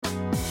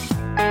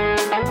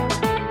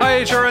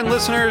HRN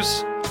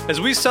listeners.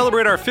 As we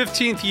celebrate our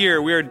 15th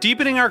year, we are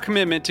deepening our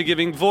commitment to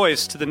giving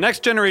voice to the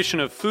next generation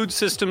of food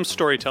systems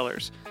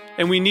storytellers,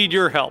 and we need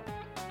your help.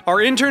 Our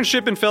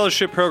internship and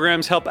fellowship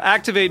programs help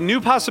activate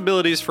new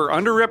possibilities for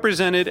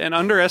underrepresented and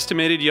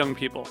underestimated young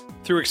people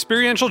through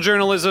experiential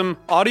journalism,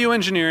 audio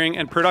engineering,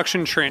 and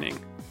production training.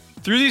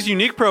 Through these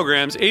unique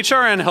programs,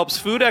 HRN helps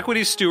food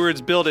equity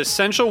stewards build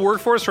essential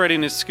workforce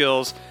readiness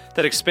skills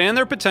that expand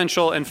their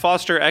potential and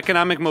foster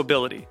economic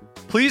mobility.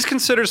 Please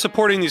consider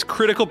supporting these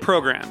critical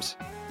programs.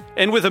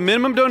 And with a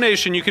minimum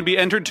donation, you can be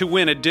entered to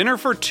win a dinner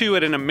for two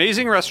at an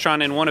amazing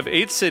restaurant in one of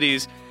 8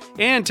 cities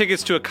and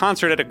tickets to a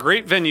concert at a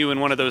great venue in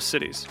one of those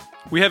cities.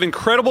 We have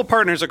incredible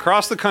partners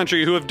across the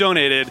country who have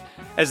donated,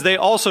 as they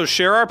also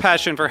share our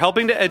passion for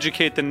helping to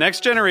educate the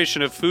next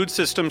generation of food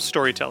systems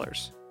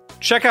storytellers.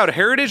 Check out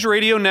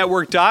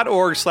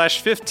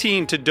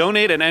heritageradionetwork.org/15 to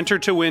donate and enter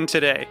to win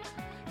today.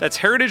 That's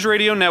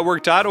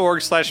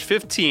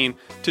heritageradionetwork.org/15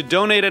 to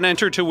donate and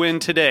enter to win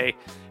today.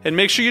 And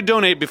make sure you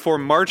donate before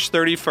March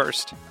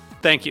 31st.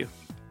 Thank you.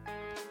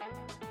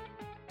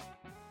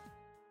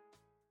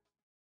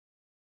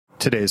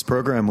 Today's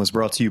program was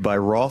brought to you by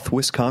Roth,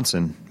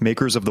 Wisconsin,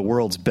 makers of the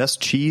world's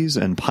best cheese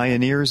and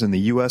pioneers in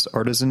the U.S.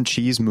 artisan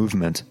cheese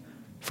movement.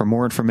 For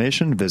more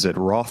information, visit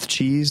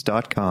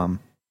rothcheese.com.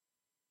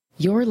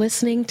 You're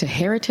listening to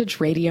Heritage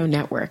Radio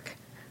Network.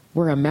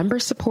 We're a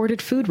member-supported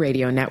food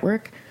radio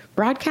network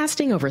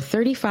broadcasting over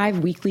 35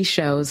 weekly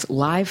shows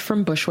live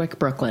from Bushwick,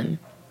 Brooklyn.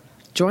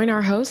 Join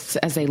our hosts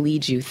as they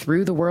lead you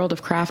through the world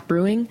of craft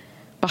brewing,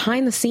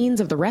 behind the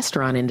scenes of the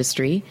restaurant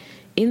industry,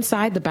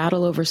 inside the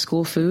battle over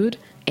school food,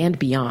 and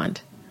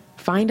beyond.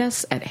 Find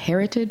us at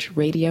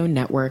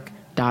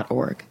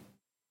heritageradionetwork.org.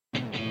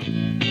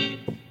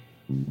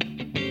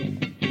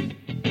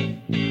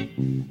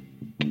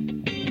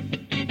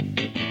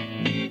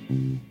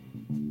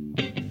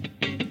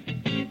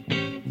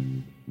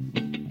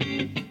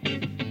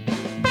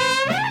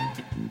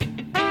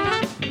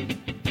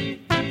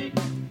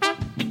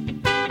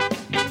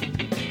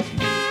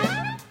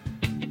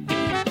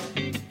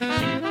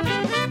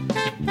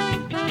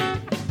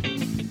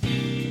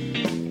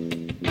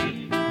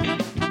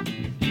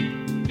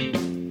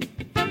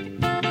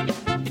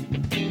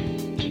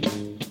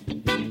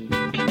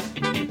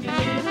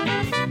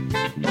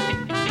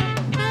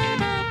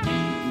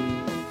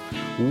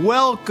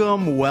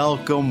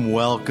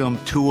 Welcome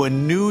to a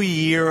new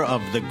year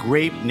of the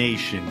Grape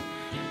Nation,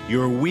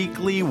 your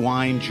weekly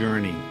wine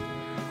journey.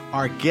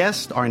 Our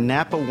guests are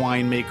Napa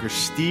winemakers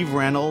Steve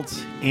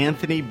Reynolds,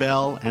 Anthony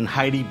Bell, and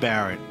Heidi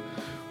Barrett.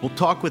 We'll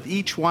talk with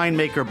each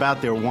winemaker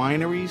about their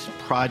wineries,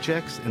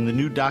 projects, and the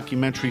new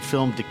documentary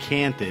film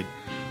Decanted,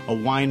 A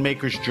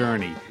Winemaker's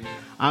Journey.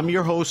 I'm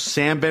your host,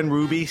 Sam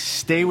Ben-Ruby.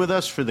 Stay with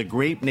us for the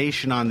Grape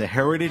Nation on the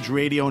Heritage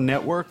Radio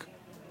Network.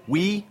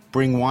 We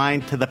bring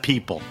wine to the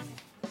people.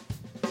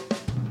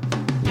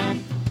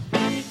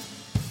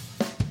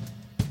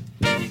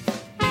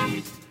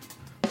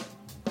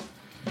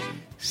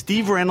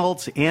 Steve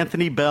Reynolds,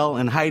 Anthony Bell,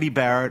 and Heidi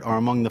Barrett are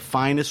among the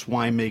finest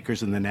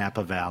winemakers in the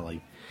Napa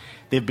Valley.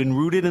 They've been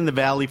rooted in the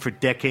valley for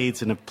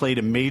decades and have played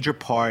a major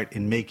part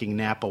in making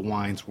Napa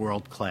wines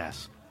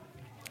world-class.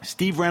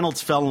 Steve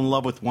Reynolds fell in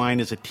love with wine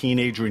as a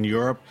teenager in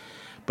Europe,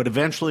 but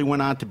eventually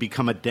went on to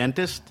become a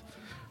dentist.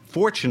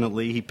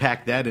 Fortunately, he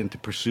packed that in to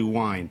pursue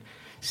wine.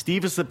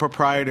 Steve is the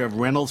proprietor of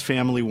Reynolds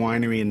Family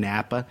Winery in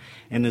Napa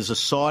and is a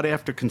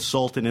sought-after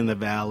consultant in the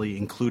valley,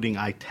 including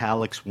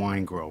Italics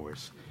wine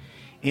growers.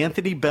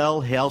 Anthony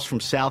Bell hails from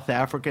South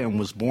Africa and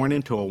was born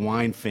into a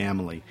wine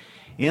family.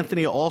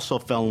 Anthony also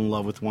fell in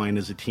love with wine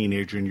as a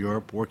teenager in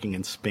Europe, working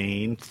in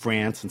Spain,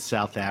 France, and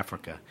South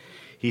Africa.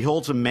 He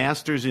holds a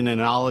master's in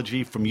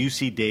enology from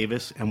UC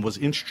Davis and was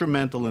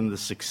instrumental in the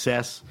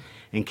success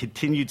and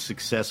continued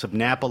success of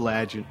Napa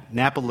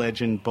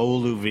legend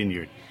Beaulieu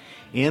Vineyard.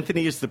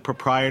 Anthony is the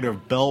proprietor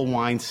of Bell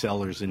Wine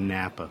Cellars in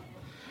Napa.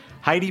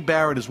 Heidi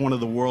Barrett is one of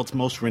the world's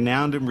most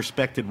renowned and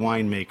respected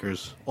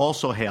winemakers,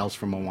 also hails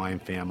from a wine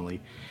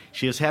family.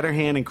 She has had her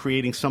hand in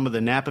creating some of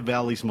the Napa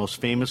Valley's most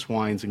famous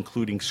wines,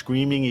 including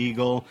Screaming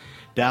Eagle,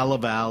 Dalla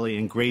Valley,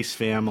 and Grace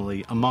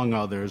Family, among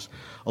others,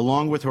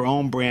 along with her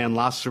own brand,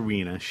 La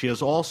Serena. She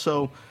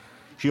also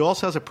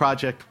has a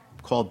project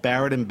called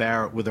Barrett and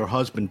Barrett with her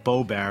husband,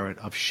 Beau Barrett,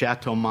 of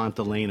Chateau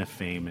Montelena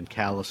fame in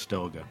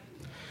Calistoga.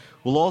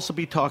 We'll also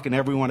be talking to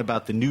everyone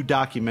about the new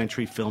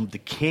documentary film,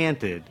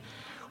 Decanted,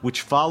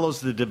 which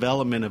follows the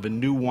development of a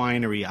new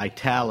winery,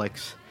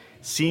 Italics,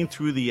 seen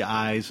through the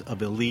eyes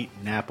of elite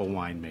Napa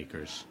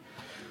winemakers.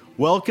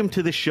 Welcome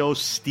to the show,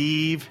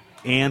 Steve,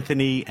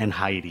 Anthony, and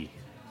Heidi.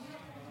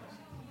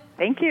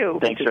 Thank you.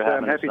 Thanks for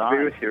having us on. I'm happy to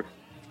be with you.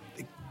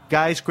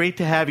 Guys, great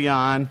to have you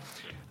on.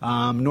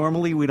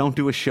 Normally we don't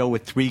do a show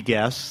with 3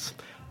 guests,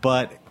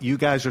 but you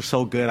guys are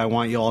so good, I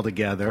want you all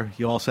together.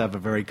 You also have a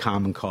very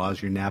common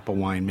cause. You're Napa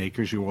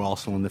winemakers. You were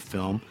also in the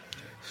film.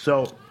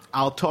 So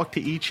I'll talk to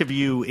each of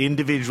you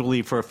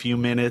individually for a few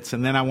minutes,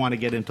 and then I want to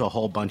get into a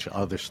whole bunch of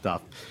other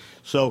stuff.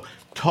 So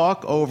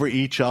talk over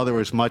each other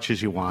as much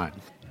as you want.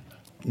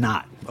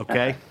 Not,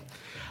 okay?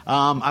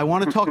 I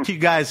want to talk to you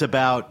guys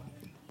about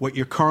what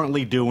you're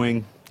currently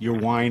doing, your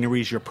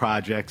wineries, your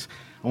projects.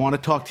 I want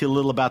to talk to you a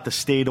little about the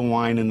state of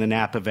wine in the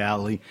Napa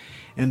Valley.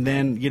 And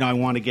then, I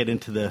want to get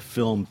into the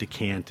film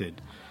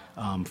Decanted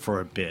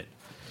for a bit.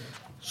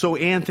 So,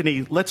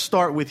 Anthony, let's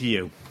start with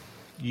you.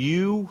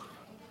 You've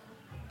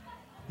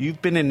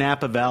been in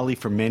Napa Valley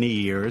for many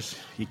years.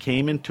 You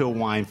came into a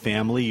wine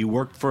family. You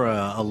worked for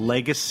a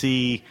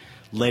legacy,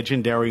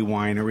 legendary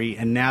winery,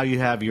 and now you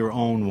have your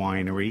own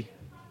winery,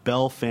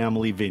 Bell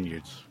Family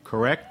Vineyards,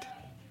 correct?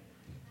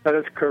 That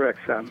is correct,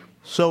 Sam.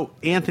 So,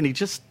 Anthony,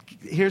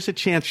 here's a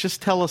chance.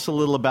 Just tell us a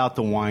little about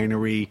the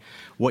winery,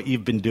 what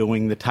you've been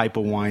doing, the type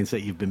of wines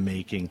that you've been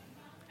making,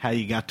 how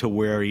you got to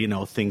where,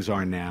 things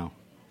are now.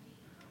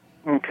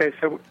 Okay,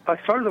 so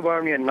I started the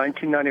winery in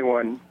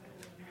 1991,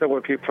 so we'll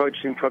be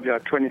approaching probably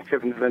our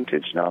 27th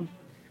vintage now.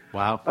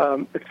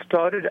 Wow. It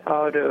started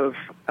out of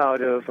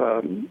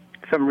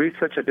some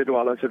research I did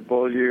while I was at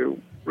Beaulieu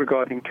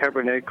regarding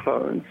Cabernet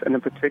clones, and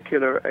in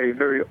particular a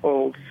very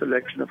old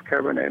selection of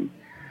Cabernet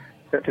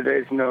that today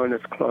is known as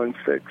Clone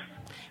 6.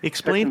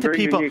 Explain to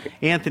people,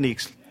 Anthony,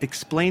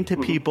 explain to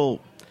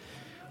people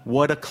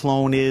what a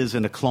clone is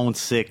and a Clone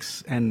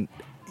 6, and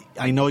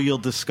I know you'll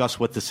discuss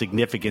what the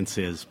significance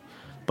is,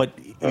 but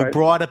you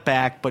brought it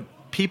back, but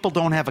people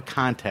don't have a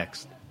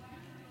context.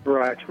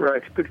 Right.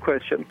 Good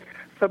question.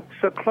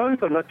 So clones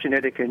are not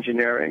genetic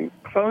engineering.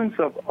 Clones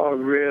are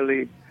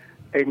really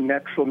a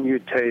natural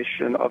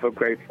mutation of a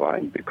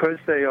grapevine. Because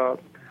they are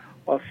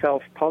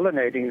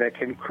self-pollinating, they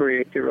can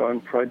create their own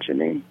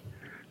progeny.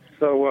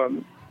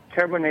 So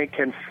Cabernet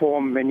can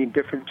form many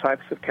different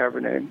types of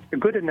Cabernet. A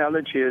good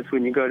analogy is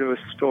when you go to a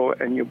store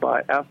and you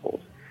buy apples.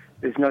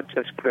 There's not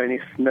just Granny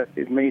Smith.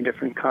 There's many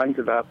different kinds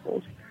of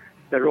apples.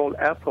 They're all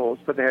apples,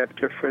 but they have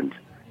different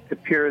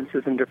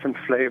appearances and different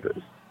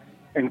flavors.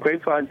 And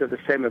grapevines have the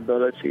same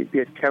ability, be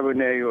it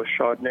Cabernet or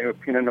Chardonnay or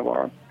Pinot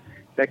Noir.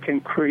 They can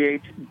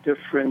create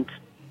different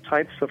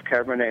types of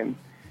Cabernet,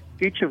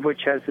 each of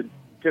which has a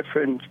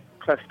different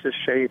cluster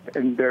shape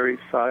and berry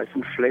size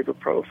and flavor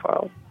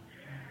profile.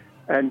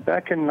 And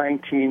back in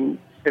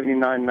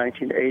 1979,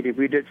 1980,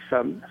 we did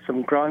some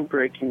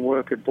groundbreaking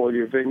work at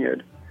Beaulieu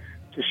Vineyard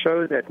to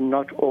show that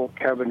not all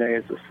Cabernet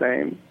is the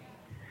same.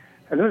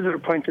 And this was at a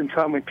point in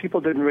time when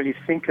people didn't really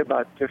think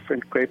about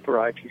different grape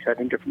varieties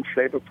having different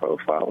flavor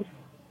profiles.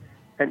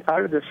 And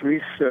out of this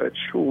research,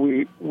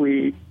 we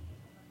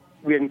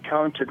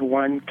encountered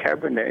one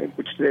Cabernet,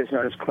 which today is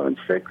known as Clone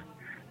 6,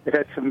 that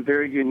had some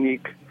very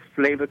unique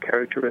flavor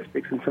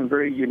characteristics and some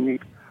very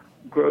unique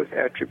growth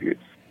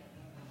attributes.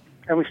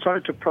 And we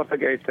started to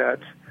propagate that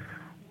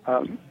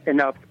in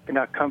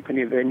our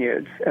company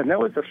vineyards. And that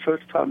was the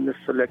first time this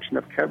selection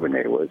of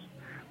Cabernet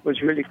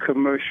was really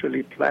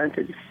commercially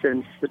planted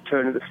since the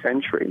turn of the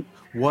century.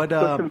 What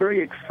I'm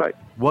very excited.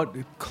 What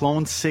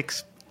Clone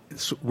 6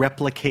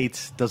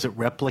 replicates? Does it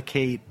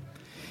replicate,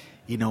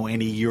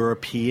 any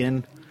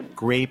European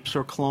grapes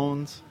or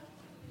clones?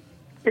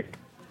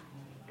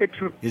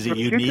 Is it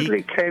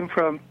unique?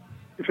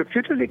 It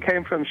reputedly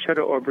came from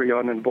Chateau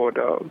Aubryon in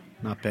Bordeaux.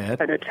 Not bad.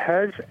 And it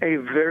has a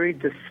very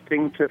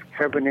distinctive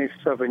Cabernet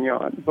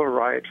Sauvignon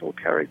varietal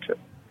character,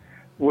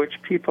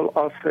 which people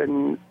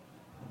often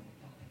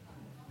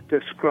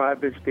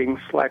describe as being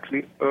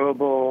slightly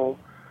herbal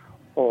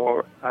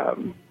or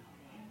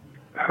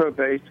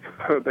herbaceous,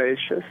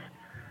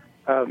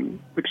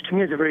 which to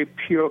me is a very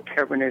pure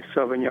Cabernet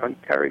Sauvignon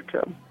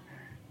character.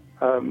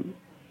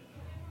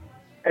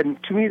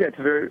 And to me, that's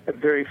a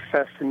very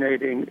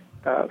fascinating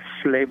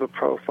flavor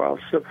profile.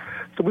 So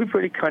we've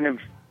really kind of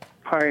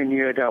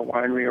pioneered our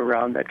winery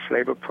around that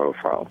flavor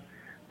profile.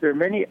 There are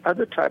many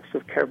other types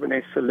of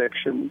Cabernet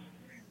selections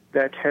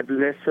that have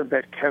less of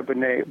that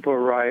Cabernet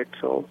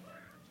varietal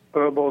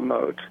herbal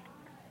note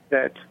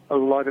that a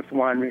lot of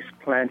wineries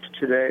plant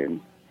today.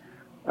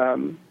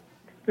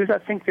 Because I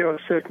think there are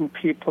certain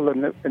people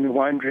in the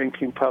wine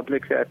drinking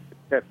public that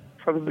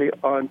probably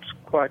aren't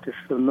quite as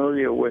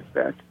familiar with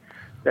that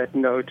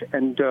note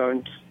and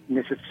don't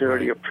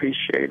necessarily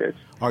appreciate it.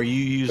 Are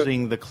you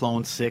using the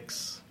Clone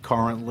 6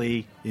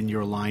 currently in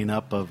your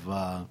lineup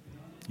of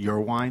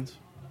your wines?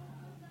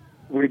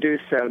 We do,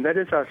 Sam. That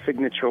is our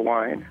signature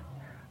wine.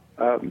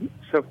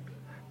 So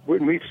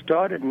when we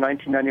started in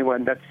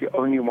 1991, that's the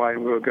only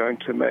wine we were going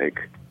to make.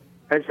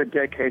 As the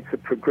decades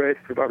have progressed,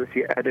 we've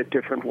obviously added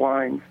different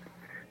wines.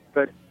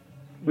 But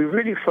we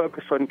really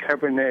focus on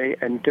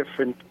Cabernet and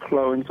different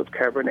clones of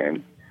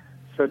Cabernet.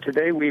 So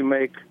today we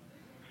make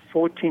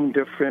 14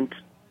 different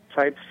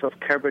types of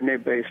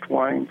Cabernet-based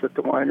wines at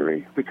the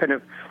winery. We kind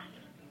of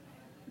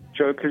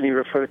jokingly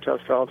refer to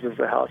ourselves as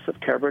the House of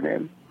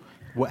Cabernet.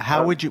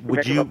 How would you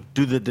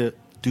do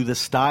the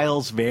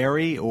styles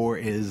vary, or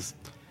is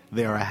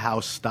there a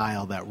house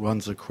style that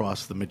runs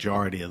across the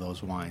majority of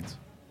those wines?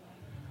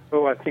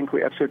 Oh, I think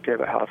we absolutely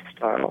have a house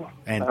style.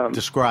 And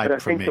describe for me.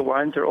 But I think the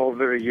wines are all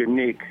very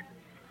unique.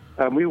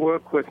 We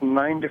work with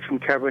 9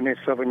 different Cabernet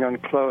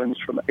Sauvignon clones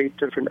from 8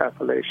 different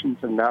appellations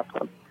in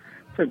Napa.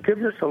 So it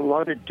gives us a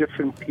lot of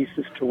different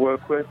pieces to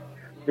work with.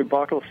 We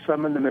bottle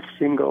some of them as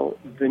single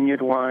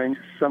vineyard wines,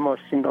 some are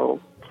single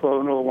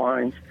clonal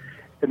wines,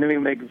 and then we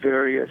make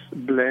various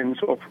blends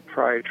or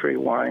proprietary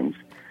wines.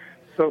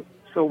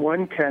 So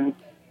one can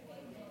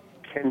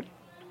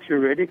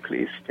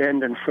theoretically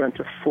stand in front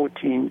of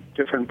 14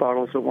 different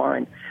bottles of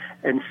wine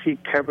and see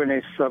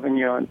Cabernet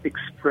Sauvignon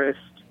expressed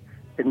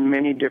in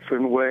many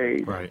different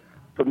ways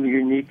from the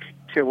unique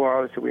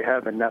terroirs that we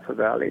have in Napa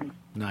Valley.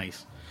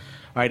 Nice.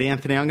 All right,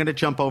 Anthony, I'm going to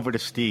jump over to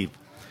Steve.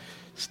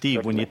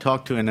 Steve, when you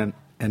talk to an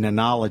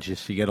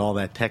enologist, you get all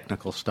that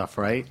technical stuff,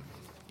 right?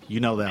 You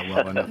know that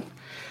well enough.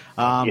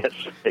 Yes,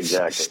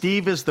 exactly.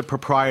 Steve is the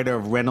proprietor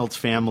of Reynolds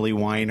Family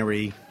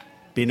Winery.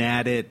 Been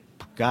at it,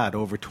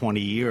 over 20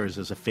 years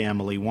as a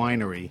family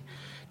winery.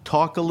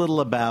 Talk a little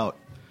about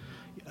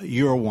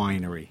your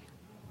winery.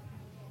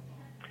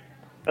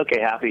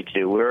 Okay, happy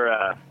to. We're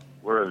a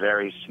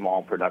very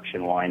small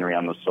production winery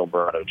on the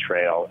Silverado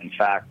Trail. In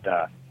fact,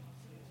 I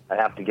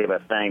have to give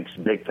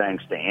big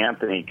thanks to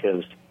Anthony,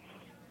 because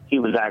he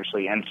was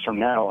actually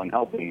instrumental in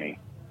helping me.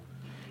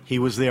 He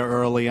was there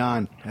early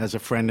on as a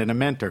friend and a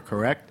mentor,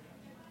 correct?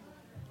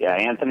 Yeah,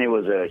 Anthony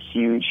was a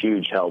huge,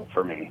 huge help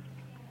for me.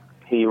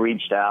 He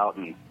reached out,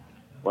 and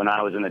when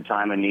I was in a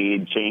time of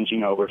need,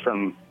 changing over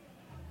from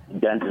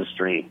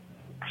dentistry,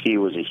 he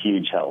was a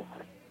huge help.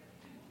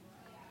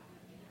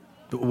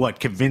 What,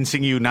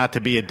 convincing you not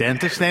to be a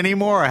dentist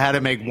anymore, or how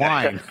to make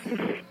wine?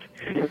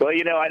 Well,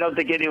 I don't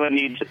think anyone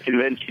needs to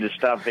convince you to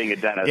stop being a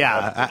dentist.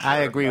 Yeah, I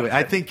agree with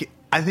you.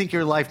 I think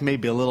your life may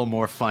be a little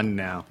more fun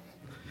now.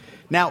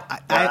 Now,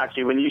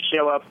 actually, when you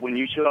show up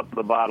with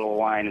a bottle of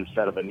wine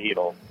instead of a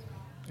needle,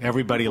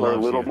 everybody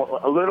loves you.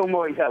 A little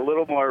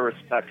more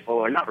respectful,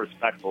 or not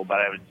respectful, but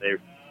I would say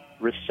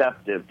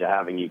receptive to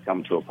having you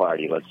come to a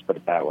party. Let's put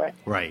it that way.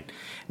 Right.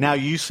 Now,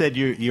 you said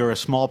you're a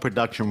small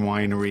production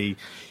winery.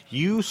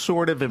 You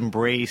sort of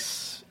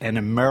embrace an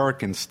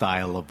American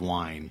style of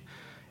wine.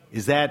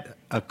 Is that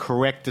a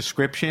correct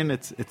description?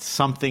 It's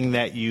something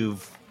that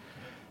you've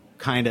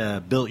kind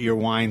of built your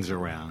wines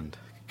around.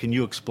 Can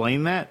you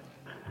explain that?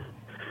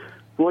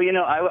 Well,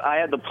 I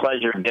had the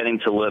pleasure of getting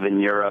to live in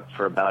Europe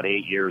for about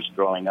 8 years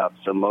growing up,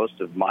 so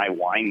most of my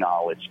wine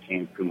knowledge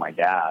came through my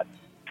dad.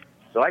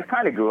 So I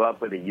kind of grew up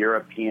with a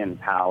European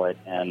palate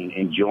and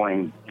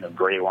enjoying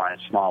great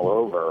wines from all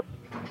over.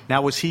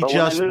 Now, was he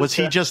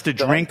just a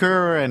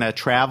drinker and a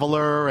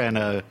traveler and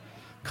a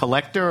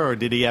collector, or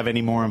did he have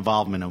any more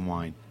involvement in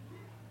wine?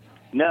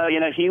 No,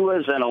 he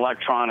was an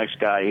electronics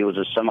guy. He was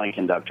a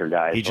semiconductor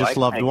guy. He just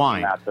loved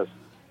wine.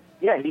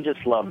 He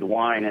just loved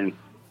wine, and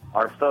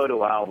our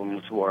photo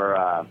albums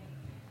were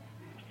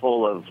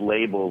full of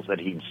labels that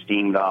he'd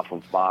steamed off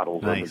of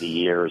bottles over the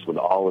years with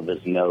all of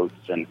his notes,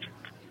 and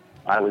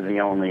I was the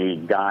only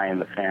guy in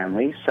the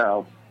family,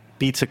 so...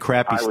 Beats a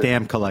crappy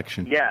stamp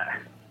collection. Yeah.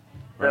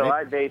 So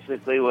I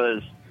basically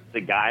was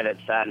the guy that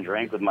sat and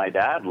drank with my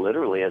dad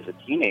literally as a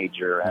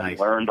teenager and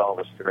learned all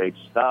this great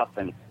stuff.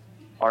 And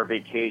our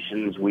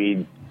vacations,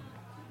 we'd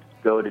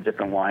go to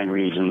different wine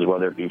regions,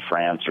 whether it be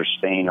France or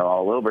Spain or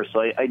all over. So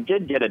I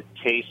did get a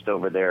taste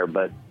over there.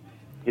 But,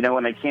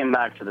 when I came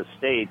back to the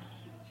States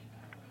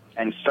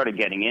and started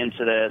getting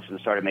into this and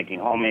started making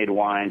homemade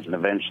wines and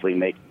eventually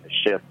making the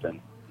shift and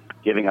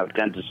giving up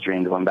dentistry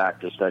and going back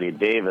to study at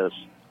Davis,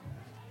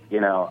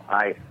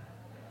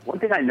 one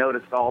thing I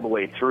noticed all the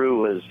way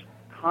through was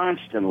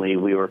constantly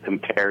we were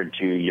compared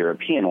to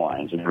European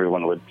wines, and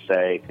everyone would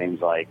say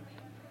things like,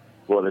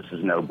 well, this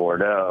is no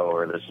Bordeaux,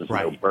 or this is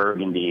no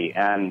Burgundy.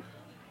 And,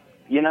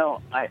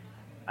 I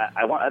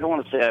don't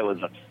want to say I was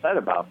upset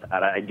about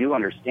that. I do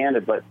understand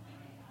it, but,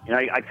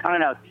 I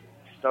kind of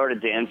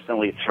started to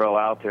instantly throw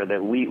out there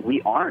that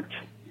we aren't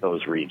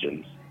those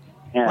regions.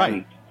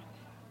 And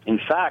in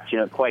fact,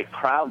 quite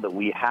proud that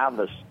we have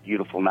this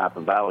beautiful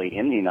Napa Valley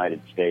in the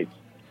United States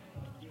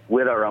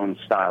with our own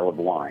style of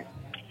wine.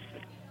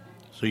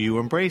 So you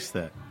embraced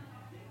that?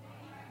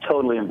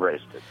 Totally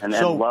embraced it, and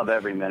love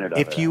every minute of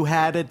it. If you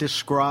had to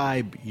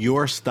describe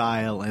your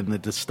style and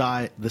the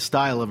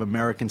style of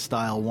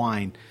American-style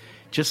wine,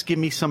 just give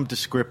me some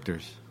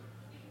descriptors.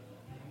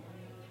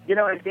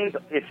 I think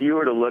if you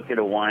were to look at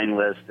a wine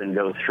list and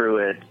go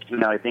through it,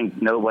 I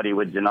think nobody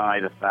would deny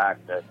the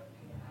fact that,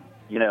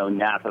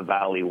 Napa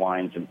Valley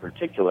wines in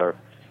particular,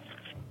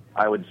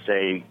 I would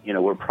say,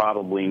 we're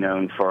probably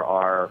known for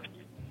our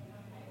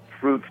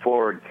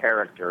fruit-forward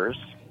characters.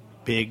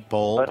 Big,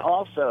 bold. But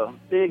also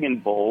big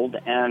and bold,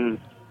 and,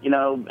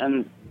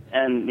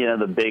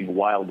 the big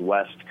Wild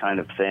West kind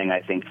of thing,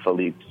 I think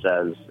Philippe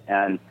says.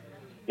 And,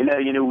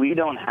 we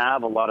don't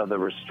have a lot of the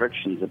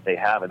restrictions that they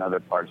have in other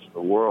parts of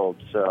the world,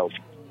 so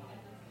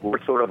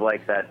we're sort of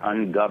like that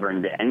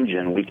ungoverned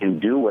engine. We can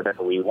do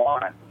whatever we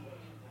want.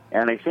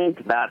 And I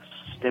think that's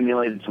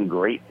stimulated some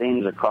great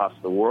things across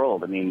the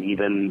world. I mean,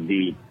 even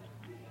the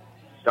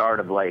start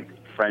of,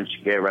 French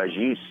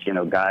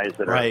garagistes, guys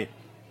that are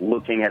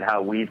looking at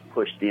how we've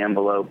pushed the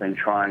envelope and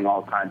trying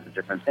all kinds of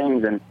different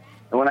things. And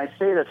when I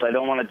say this, I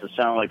don't want it to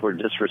sound like we're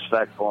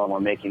disrespectful and we're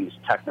making these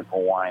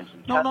technical wines.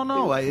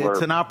 No.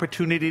 It's an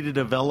opportunity to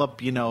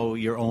develop,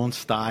 your own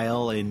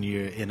style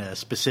in a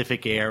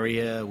specific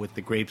area with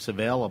the grapes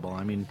available.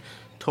 I mean,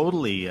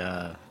 totally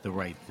the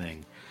right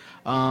thing.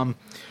 I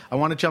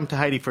want to jump to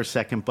Heidi for a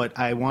second, but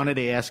I wanted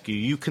to ask you,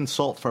 you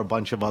consult for a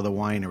bunch of other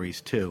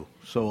wineries, too.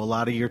 So a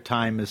lot of your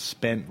time is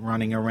spent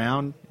running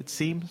around, it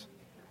seems?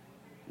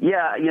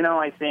 Yeah,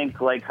 I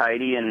think like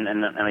Heidi and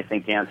I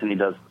think Anthony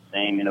does the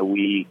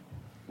same.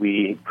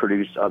 We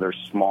produce other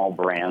small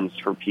brands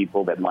for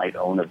people that might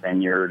own a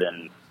vineyard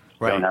and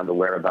don't have the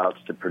whereabouts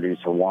to produce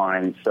a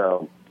wine.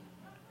 So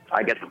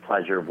I get the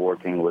pleasure of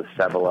working with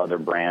several other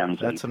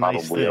brands. That's and a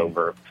nice probably thing.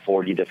 over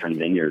 40 different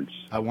vineyards.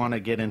 I want to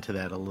get into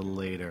that a little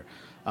later.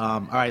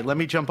 All right, let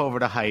me jump over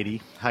to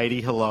Heidi.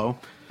 Heidi, hello.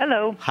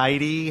 Hello.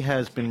 Heidi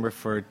has been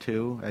referred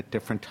to at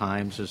different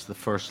times as the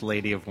First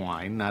Lady of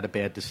Wine. Not a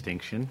bad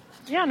distinction.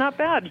 Yeah, not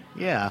bad.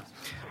 Yeah.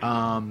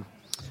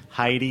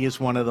 Heidi is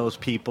one of those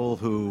people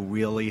who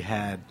really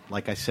had,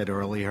 like I said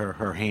earlier,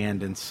 her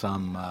hand in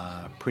some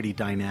pretty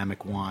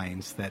dynamic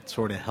wines that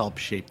sort of helped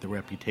shape the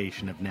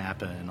reputation of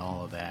Napa and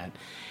all of that.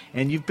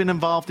 And you've been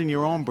involved in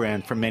your own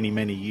brand for many,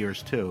 many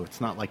years, too.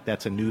 It's not like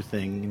that's a new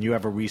thing, and you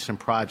have a recent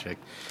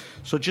project.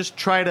 So just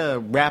try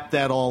to wrap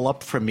that all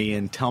up for me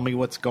and tell me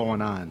what's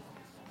going on.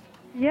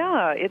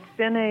 Yeah, it's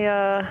been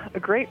a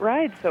great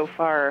ride so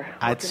far.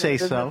 I'd say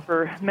so.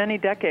 For many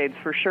decades,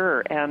 for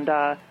sure. And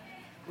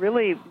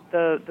really,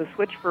 the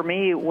switch for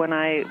me when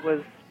I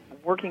was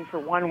working for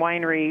one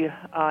winery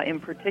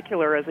in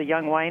particular as a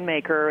young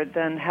winemaker,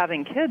 then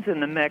having kids in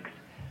the mix,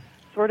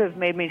 sort of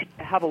made me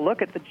have a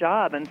look at the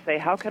job and say,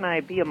 how can I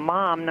be a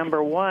mom,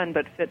 number one,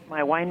 but fit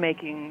my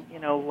winemaking,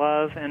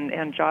 love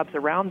and jobs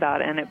around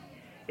that? And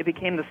it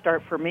became the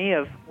start for me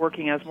of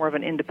working as more of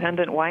an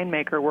independent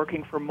winemaker,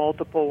 working for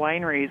multiple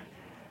wineries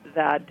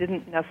that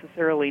didn't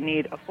necessarily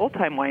need a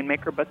full-time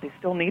winemaker, but they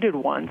still needed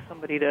one,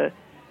 somebody to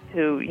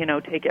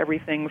take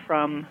everything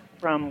from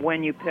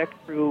when you pick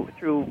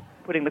through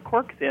putting the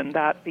corks in.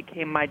 That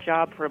became my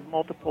job for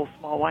multiple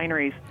small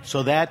wineries.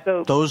 So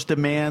those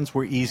demands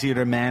were easier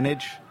to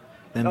manage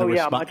than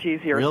much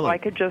easier. Really? So I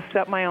could just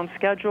set my own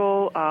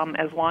schedule.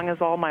 As long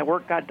as all my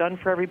work got done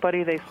for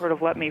everybody, they sort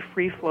of let me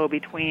free flow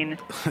between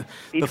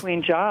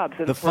jobs.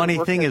 And the funny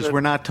thing is,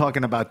 we're not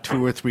talking about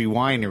 2 or 3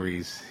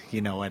 wineries,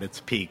 at its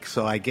peak.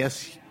 So I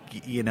guess,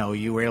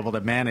 you were able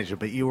to manage it,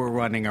 but you were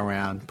running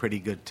around pretty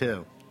good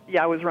too.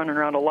 Yeah, I was running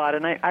around a lot,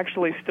 and I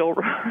actually still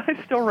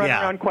run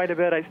around quite a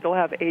bit. I still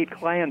have 8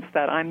 clients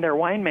that I'm their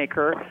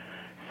winemaker.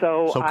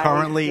 So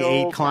currently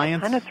 8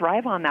 clients? I kind of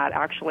thrive on that,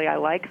 actually. I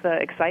like the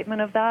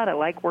excitement of that. I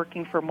like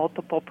working for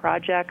multiple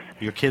projects.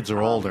 Your kids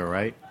are older,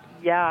 right?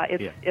 Yeah,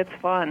 it's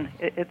fun.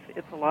 It's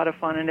a lot of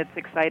fun, and it's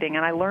exciting.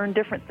 And I learn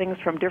different things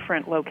from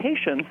different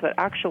locations that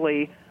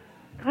actually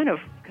kind of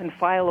can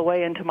file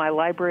away into my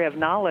library of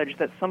knowledge,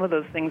 that some of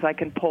those things I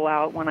can pull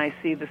out when I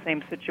see the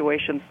same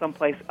situation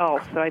someplace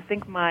else. So I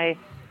think my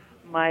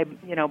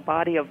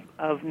body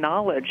of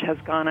knowledge has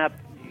gone up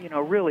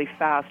really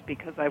fast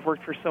because I've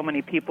worked for so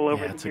many people over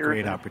the years. It's a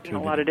great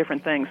opportunity. A lot of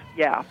different things.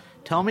 Yeah.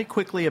 Tell me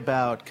quickly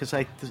about, because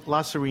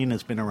La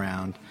Serena's been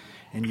around,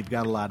 and you've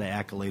got a lot of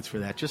accolades for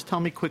that. Just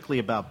tell me quickly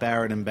about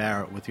Barrett &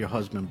 Barrett with your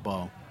husband,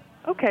 Beau.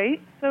 Okay,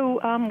 so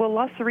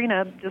La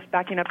Serena, just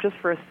backing up just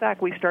for a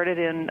sec, we started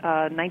in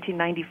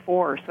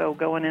 1994, so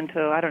going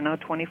into,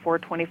 24,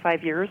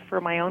 25 years for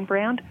my own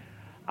brand.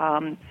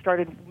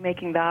 Started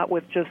making that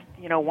with just,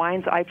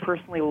 wines I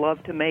personally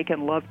love to make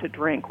and love to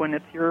drink. When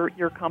it's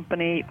your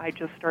company, I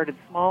just started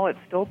small. It's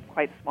still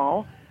quite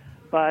small.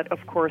 But,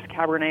 of course,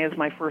 Cabernet is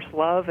my first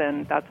love,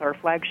 and that's our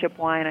flagship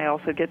wine. I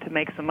also get to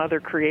make some other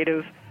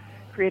creative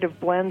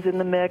blends in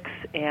the mix,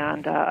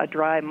 and a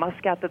dry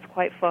muscat that's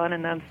quite fun,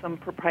 and then some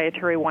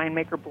proprietary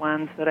winemaker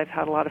blends that I've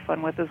had a lot of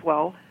fun with as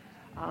well.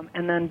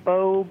 And then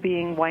Beau,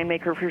 being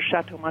winemaker for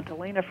Chateau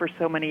Montelena for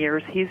so many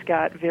years, he's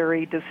got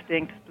very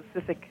distinct,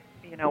 specific,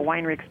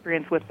 winery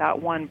experience with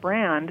that one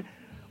brand.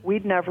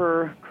 We'd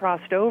never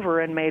crossed over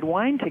and made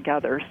wine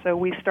together, so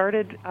we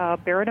started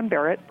Barrett &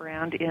 Barrett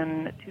brand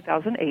in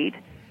 2008,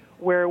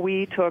 where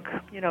we took,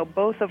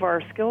 both of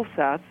our skill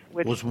sets.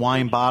 Was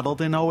wine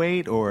bottled in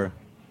 08, or...?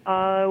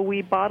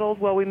 We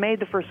made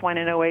the first wine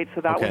in 08,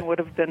 so that one would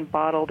have been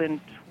bottled in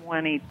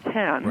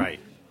 2010. Right.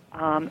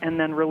 And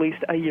then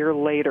released a year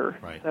later.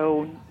 Right.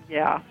 So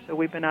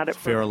we've been at it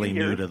for fairly a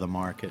few years. New to the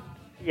market.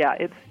 Yeah,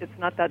 it's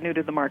not that new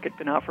to the market.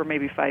 Been out for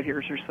maybe 5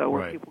 years or so,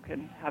 where Right. people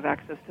can have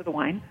access to the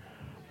wine.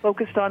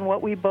 Focused on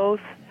what we both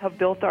have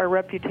built our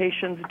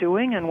reputations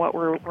doing, and what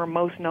we're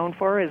most known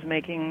for is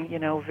making,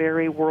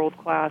 very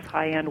world-class,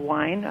 high-end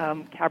wine,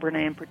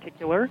 Cabernet in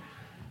particular.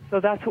 So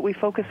that's what we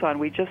focus on.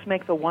 We just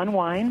make the one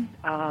wine.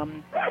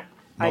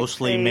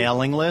 Mostly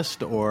mailing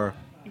list, or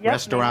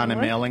restaurant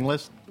and mailing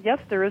list? Yes,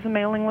 there is a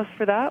mailing list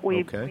for that. We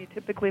Okay.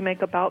 typically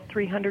make about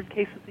 300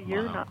 cases a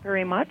year, Wow. not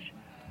very much.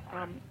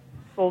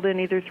 Sold in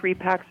either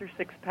 3-packs or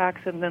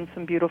 6-packs, and then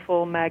some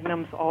beautiful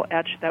magnums all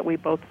etched that we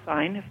both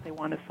sign. If they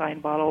want a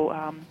signed bottle,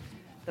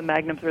 the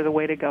magnums are the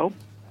way to go.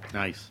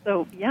 Nice.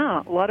 So,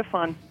 yeah, a lot of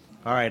fun.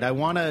 All right, I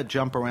want to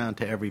jump around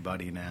to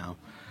everybody now.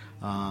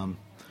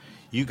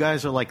 You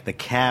guys are like the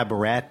Cab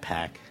Rat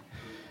Pack.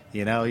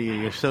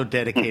 You're so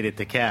dedicated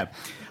to Cab.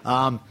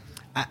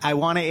 I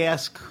want to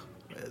ask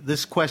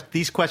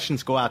these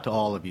questions go out to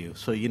all of you,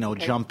 so,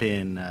 Okay. jump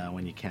in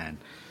when you can.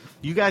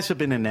 You guys have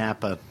been in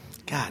Napa,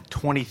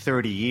 20,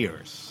 30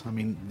 years. I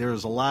mean,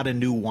 there's a lot of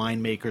new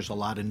winemakers, a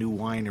lot of new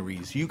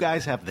wineries. You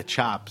guys have the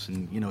chops,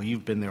 and,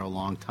 you've been there a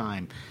long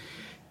time.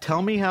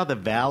 Tell me how the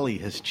Valley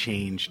has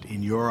changed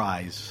in your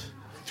eyes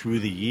through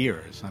the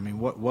years. I mean,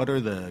 what are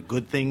the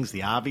good things,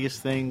 the obvious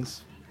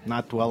things?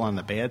 Not dwell on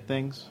the bad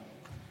things.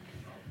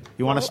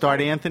 You want to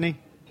start, Anthony?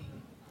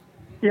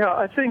 Yeah,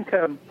 I think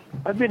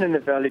I've been in the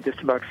Valley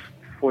just about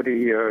 40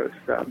 years.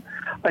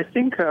 I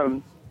think,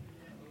 a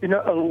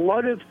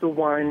lot of the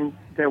wine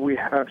that we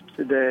have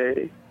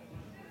today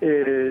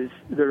is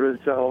the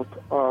result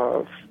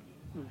of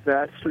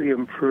vastly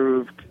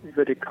improved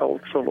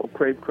viticultural or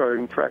grape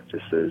growing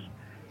practices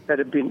that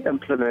have been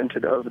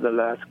implemented over the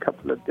last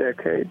couple of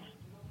decades.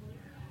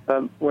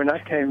 When I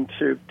came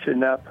to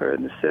Napa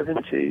in the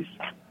 70s,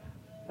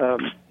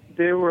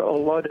 there were a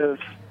lot of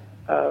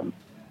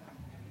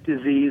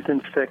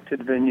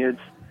disease-infected vineyards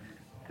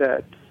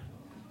that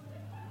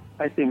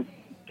I think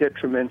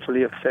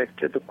detrimentally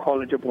affected the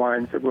quality of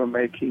wines that we're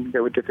making. They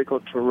were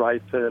difficult to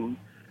ripen,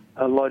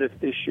 a lot of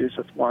issues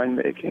with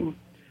winemaking.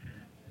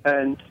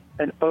 And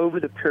over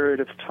the period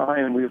of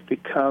time, we've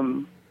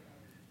become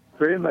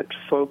very much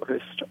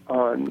focused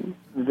on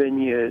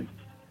vineyards,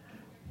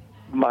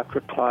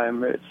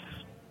 microclimates,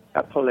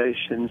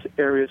 appellations,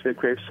 areas where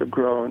grapes are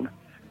grown,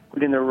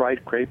 putting the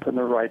right grape in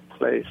the right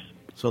place.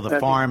 So the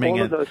farming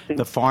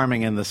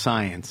and the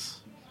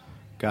science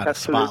got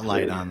Absolutely. a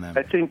spotlight on them.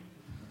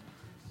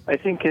 I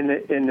think in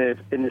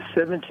the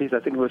 70s, I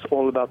think it was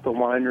all about the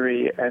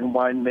winery and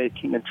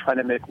winemaking and trying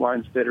to make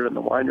wines better in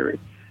the winery,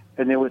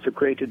 and there was a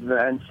great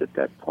advance at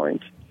that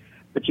point.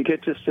 But you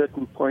get to a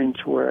certain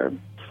point where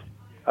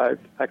I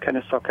kind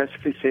of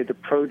sarcastically say the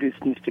produce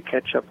needs to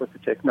catch up with the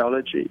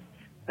technology,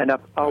 and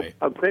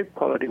our grape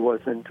quality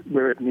wasn't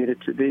where it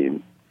needed to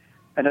be.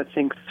 And I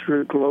think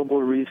through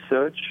global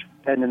research,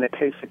 and in the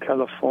case of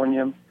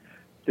California,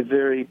 the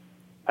very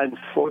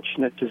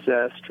unfortunate,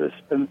 disastrous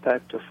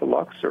impact of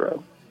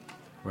phylloxera,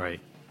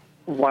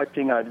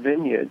 wiping out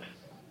vineyards,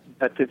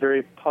 but the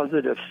very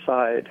positive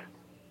side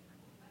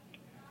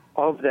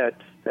of that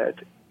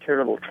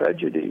terrible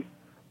tragedy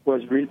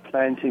was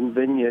replanting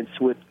vineyards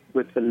with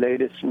the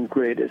latest and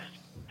greatest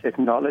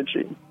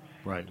technology.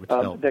 Right, which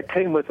helped. That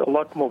came with a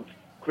lot more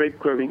grape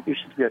growing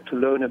issues we had to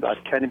learn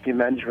about. Canopy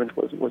management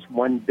was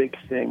one big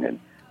thing,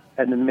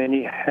 and the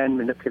many hand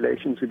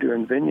manipulations we do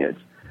in vineyards.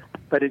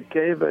 But it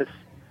gave us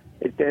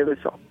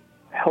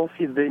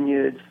healthy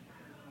vineyards.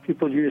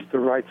 People used the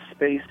right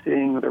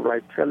spacing, the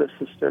right trellis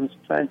systems,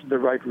 planted the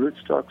right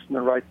rootstocks and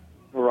the right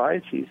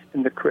varieties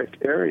in the correct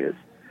areas.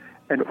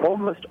 And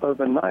almost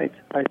overnight,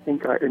 I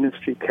think our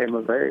industry came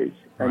of age,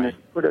 and it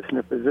put us in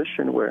a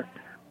position where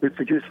we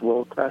produce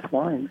world-class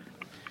wines.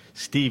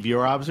 Steve,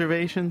 your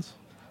observations?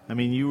 I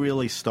mean, you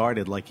really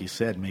started, like you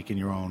said, making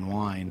your own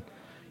wine.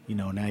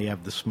 Now you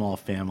have the small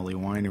family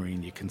winery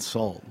and you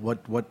consult.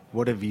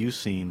 What have you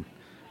seen?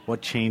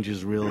 What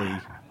changes really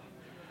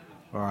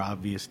are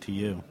obvious to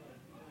you?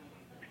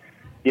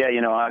 Yeah,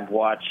 I've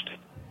watched,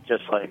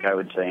 just like I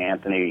would say,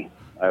 Anthony,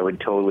 I would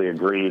totally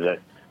agree that,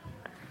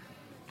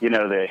 you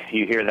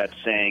hear that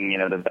saying,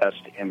 the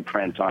best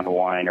imprint on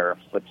wine are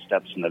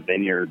footsteps in the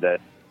vineyard,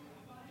 that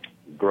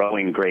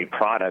growing great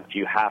product,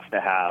 you have to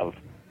have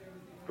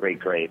great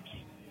grapes.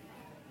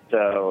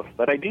 So,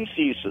 but I do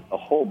see a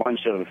whole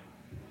bunch of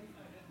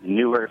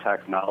newer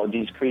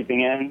technologies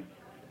creeping in,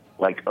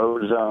 like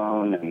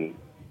ozone and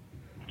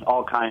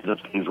all kinds of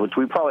things, which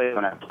we probably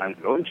don't have time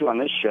to go into on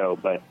this show,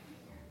 but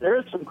there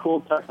is some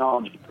cool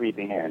technology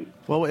creeping in.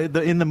 Well,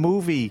 in the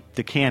movie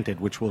Decanted,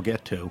 which we'll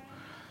get to,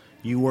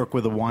 you work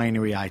with a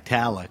winery,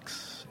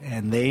 Italics,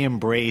 and they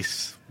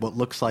embrace what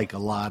looks like a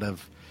lot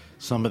of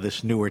some of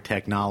this newer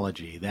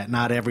technology that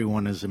not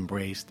everyone has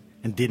embraced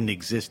and didn't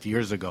exist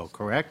years ago,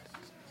 correct?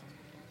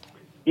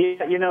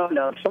 Yeah,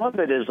 no, some of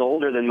it is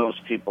older than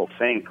most people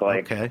think.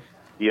 Like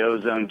the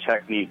ozone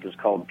technique is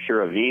called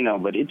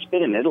Puravino, but it's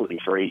been in Italy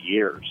for 8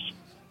 years.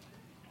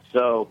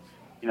 So,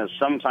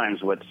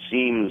 sometimes what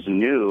seems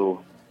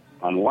new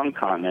on one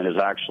continent is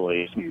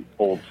actually some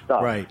old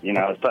stuff. Right.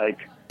 It's like...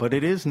 But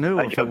it is new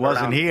if it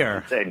wasn't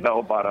here. Say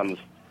bell bottoms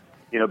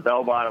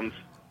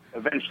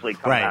eventually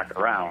come back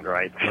around,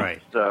 right?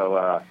 Right.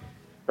 So,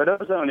 but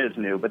ozone is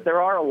new. But there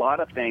are a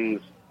lot of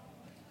things,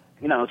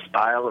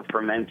 style of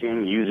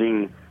fermenting,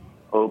 using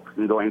oak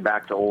and going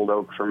back to old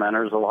oak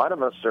fermenters. A lot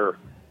of us are,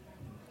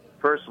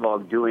 first of all,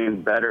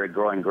 doing better at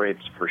growing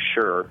grapes for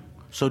sure.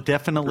 So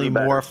definitely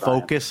more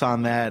focus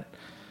on that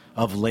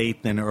of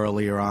late than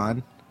earlier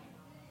on.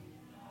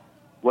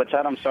 What's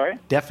that? I'm sorry?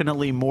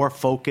 Definitely more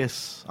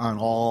focus on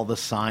all the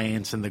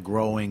science and the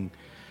growing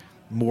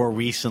more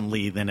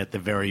recently than at the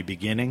very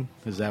beginning.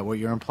 Is that what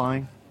you're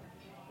implying?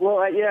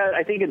 Well, yeah,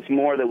 I think it's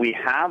more that we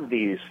have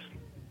these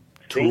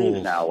tools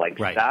things now, like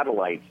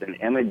satellites and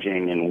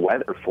imaging and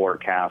weather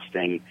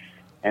forecasting,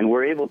 and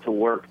we're able to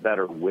work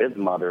better with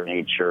Mother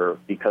Nature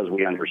because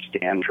we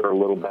understand her a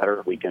little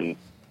better. We can,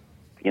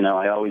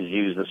 I always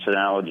use this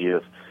analogy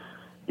of,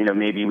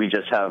 maybe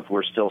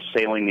we're still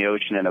sailing the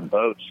ocean in a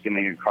boat,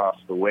 skimming across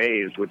the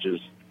waves, which is,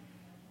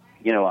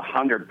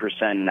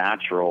 100%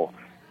 natural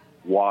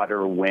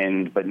water,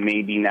 wind, but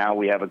maybe now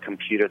we have a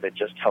computer that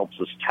just helps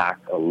us tack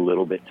a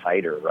little bit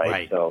tighter,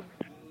 right? So,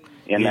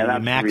 and then you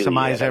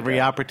maximize every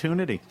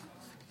opportunity.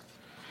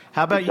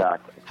 How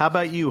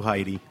about you,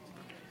 Heidi?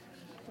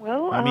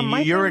 Well, I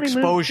mean, your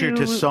exposure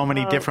to so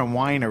many different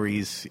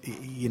wineries,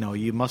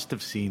 you must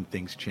have seen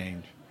things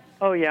change.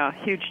 Oh, yeah,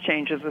 huge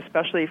changes,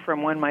 especially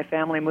from when my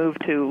family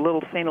moved to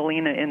Little St.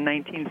 Helena in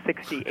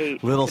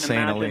 1968. Little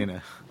St.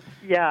 Helena.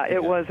 Yeah,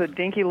 it was a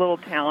dinky little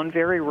town,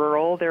 very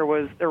rural. There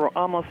were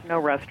almost no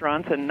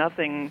restaurants and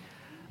nothing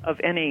of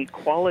any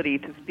quality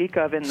to speak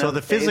of in those days. So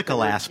the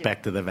physical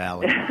aspect of the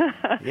valley.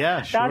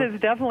 Yeah, sure. That is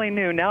definitely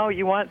new. Now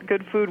you want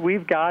good food,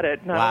 we've got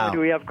it. Not only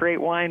do we have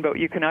great wine, but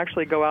you can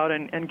actually go out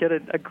and get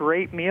a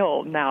great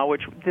meal now,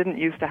 which didn't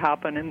used to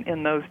happen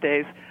in those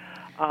days.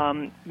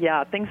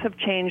 Things have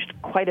changed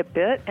quite a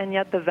bit, and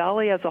yet the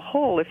valley as a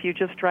whole, if you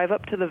just drive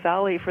up to the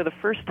valley for the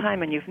first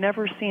time and you've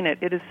never seen it,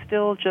 it is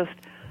still just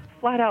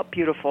flat out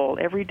beautiful.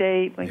 Every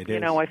day,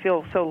 I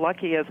feel so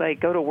lucky as I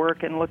go to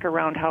work and look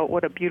around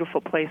what a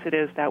beautiful place it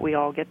is that we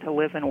all get to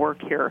live and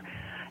work here.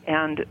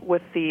 And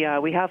with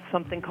we have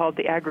something called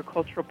the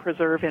agricultural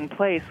preserve in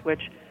place, which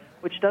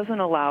doesn't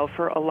allow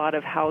for a lot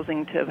of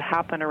housing to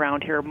happen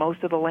around here.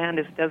 Most of the land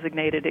is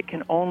designated. It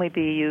can only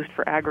be used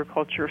for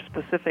agriculture,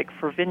 specific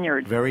for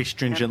vineyards. Very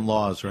stringent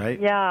laws, right?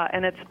 Yeah,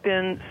 and it's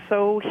been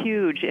so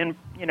huge in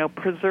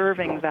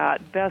preserving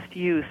that best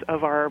use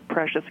of our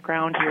precious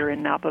ground here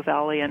in Napa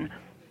Valley, and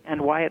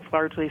why it's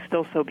largely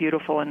still so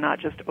beautiful and not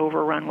just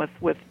overrun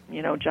with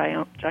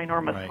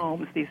ginormous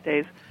homes these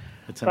days.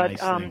 It's a nice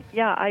thing.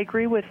 I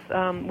agree with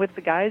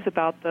the guys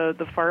about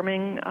the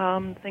farming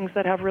things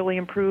that have really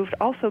improved.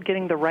 Also,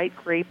 getting the right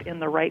grape in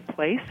the right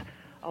place.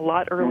 A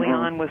lot early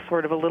on was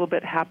sort of a little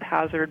bit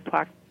haphazard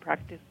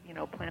practice,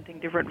 planting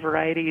different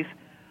varieties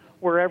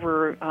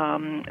wherever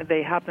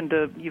they happened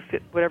to.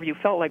 Whatever you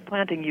felt like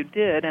planting, you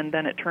did, and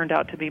then it turned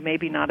out to be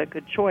maybe not a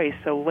good choice.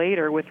 So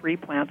later, with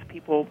replants,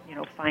 people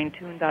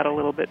fine-tuned that a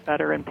little bit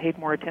better and paid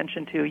more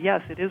attention to.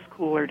 Yes, it is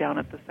cooler down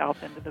at the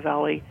south end of the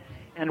valley,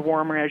 and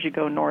warmer as you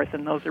go north,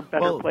 and those are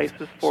better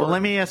places for. So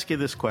let me ask you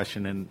this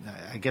question, and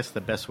I guess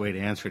the best way to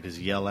answer it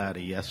is yell out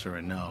a yes or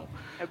a no.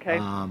 Okay.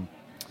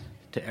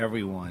 To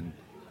everyone,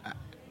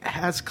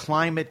 has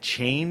climate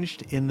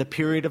changed in the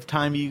period of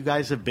time you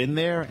guys have been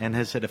there, and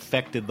has it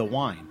affected the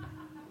wine?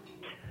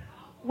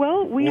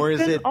 Well,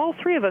 all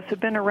three of us have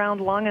been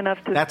around long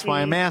enough to That's see,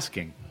 why I'm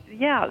asking.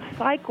 Yeah,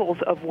 cycles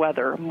of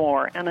weather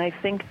more. And I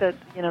think that,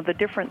 the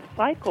different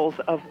cycles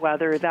of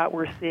weather that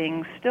we're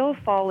seeing still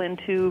fall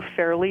into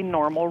fairly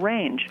normal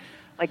range.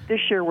 Like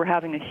this year, we're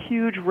having a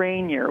huge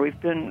rain year.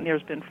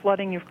 There's been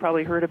flooding. You've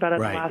probably heard about it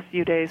the last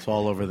few days. It's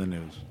all over the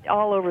news.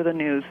 All over the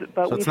news.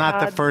 But so it's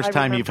not the first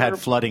time you've had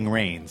flooding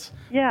rains.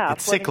 Yeah,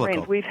 it's flooding cyclical.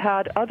 Rains. We've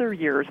had other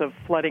years of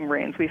flooding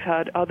rains. We've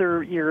had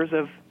other years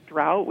of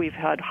drought. We've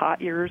had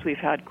hot years. We've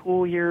had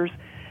cool years.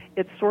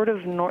 It sort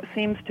of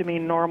seems to me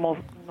normal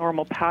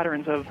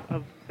patterns of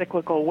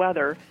cyclical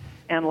weather.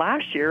 And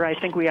last year, I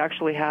think we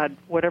actually had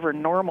whatever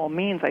normal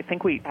means. I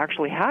think we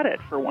actually had it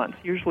for once.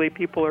 Usually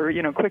people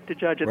are, quick to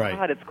judge. It's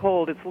hot, it's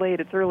cold, it's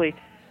late, it's early.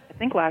 I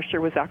think last year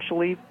was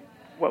actually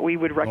what we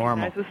would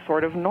recognize as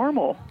sort of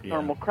normal. Yeah.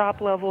 Normal crop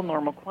level,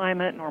 normal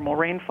climate, normal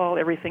rainfall.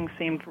 Everything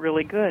seemed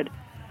really good.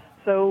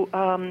 So,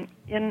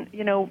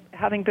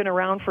 having been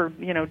around for,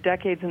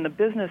 decades in the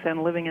business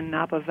and living in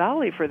Napa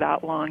Valley for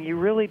that long, you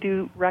really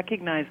do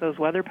recognize those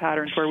weather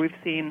patterns where we've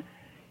seen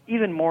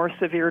even more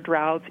severe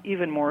droughts,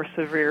 even more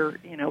severe,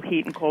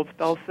 heat and cold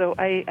spells. So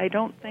I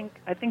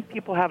think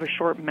people have a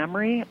short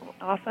memory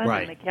often,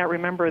 and they can't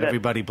remember that.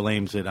 Everybody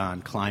blames it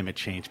on climate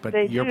change,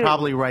 but you're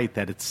probably right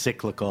that it's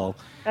cyclical.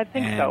 I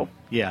think so.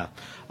 Yeah.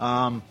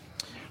 Let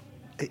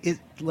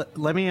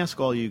me ask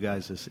all you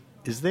guys,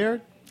 is there...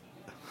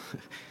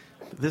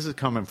 This is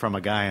coming from a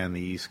guy on the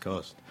East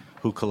Coast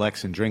who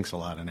collects and drinks a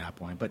lot of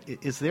Napa wine, but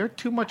is there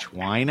too much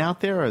wine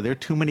out there? Are there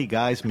too many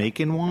guys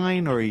making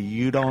wine, or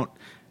you don't...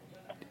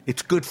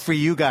 It's good for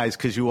you guys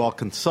because you all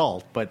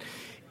consult, but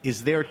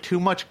is there too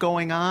much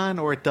going on,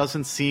 or it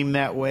doesn't seem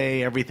that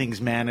way?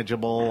 Everything's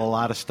manageable. A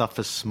lot of stuff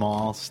is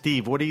small.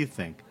 Steve, what do you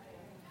think?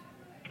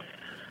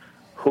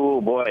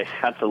 Oh, boy,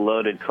 that's a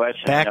loaded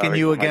question. Backing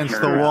you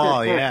against the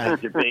wall, yeah.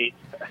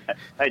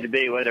 I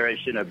debate whether I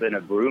shouldn't have been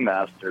a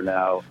brewmaster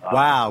now.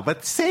 Wow,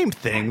 but same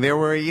thing. There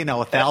were,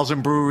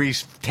 1,000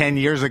 breweries 10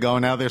 years ago.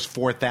 Now there's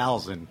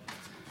 4,000.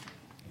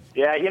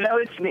 Yeah,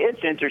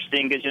 it's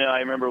interesting because, I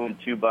remember when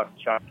 $2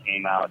 Chuck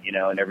came out,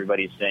 and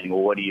everybody's saying,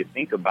 well, what do you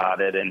think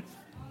about it? And,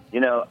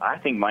 I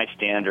think my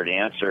standard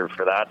answer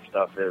for that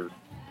stuff is,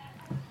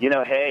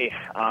 hey,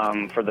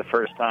 for the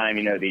first time,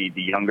 the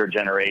younger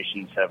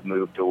generations have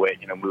moved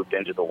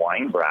into the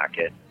wine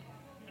bracket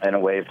and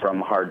away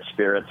from hard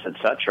spirits,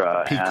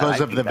 etc.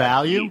 Because of the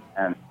value?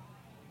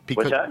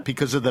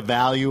 Because of the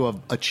value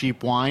of a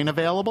cheap wine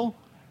available?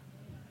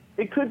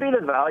 It could be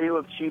the value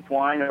of cheap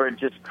wine, or it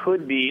just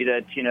could be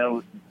that,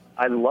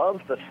 I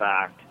love the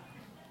fact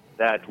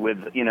that with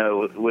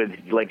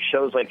like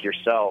shows like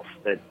yourself,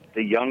 that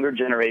the younger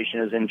generation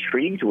is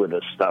intrigued with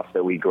the stuff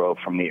that we grow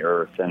from the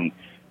earth, and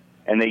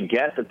they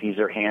get that these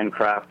are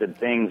handcrafted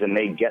things, and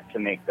they get to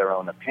make their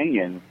own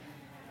opinion.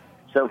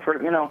 So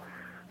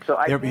so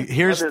I think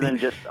other than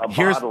just a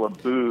bottle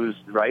of booze,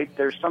 right,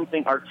 there's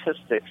something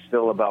artistic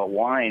still about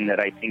wine that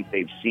I think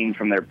they've seen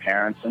from their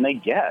parents and they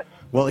get.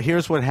 Well,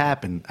 here's what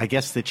happened. I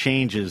guess the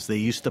change is they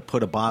used to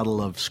put a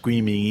bottle of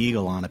Screaming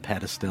Eagle on a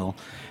pedestal.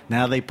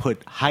 Now they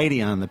put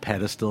Heidi on the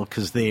pedestal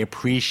because they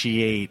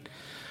appreciate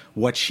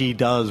what she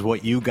does,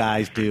 what you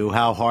guys do,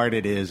 how hard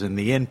it is, and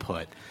the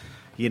input.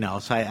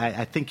 So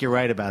I think you're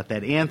right about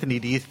that. Anthony,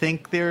 do you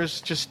think there's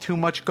just too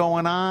much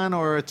going on,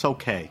 or it's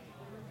okay?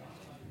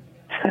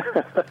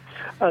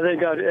 I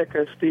think I'd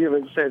echo Steve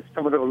and say it's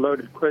somewhat of a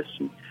loaded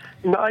question.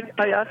 I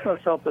ask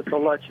myself this a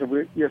lot.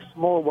 We're a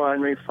small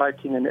winery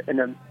fighting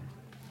in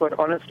what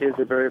honestly is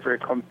a very, very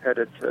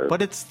competitive.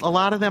 But a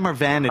lot of them are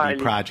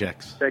vanity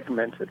projects.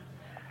 Segmented.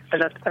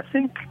 And I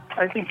think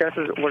that's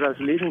what I was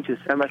leading to,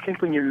 Sam. I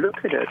think when you look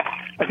at it,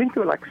 I think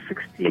there were like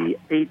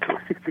 68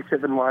 or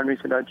 67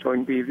 wineries when I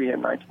joined BV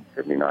in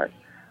 1979.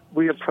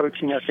 We're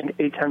approaching, I think,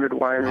 800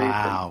 wineries.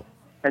 Wow.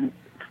 And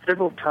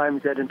several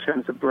times that in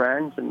terms of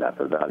brands in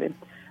Napa Valley.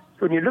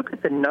 So when you look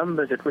at the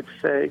numbers, it would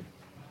say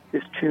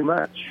there's too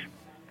much.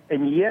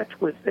 And yet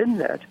within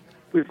that,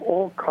 we've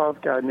all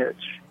carved our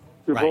niche.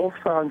 We've all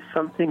found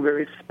something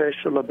very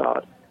special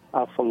about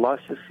our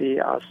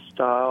philosophy, our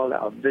style,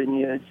 our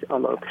vineyards, our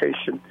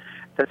location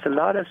that's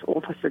allowed us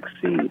all to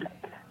succeed.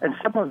 And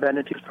some are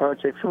vanity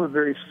projects, some are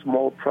very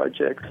small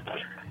projects.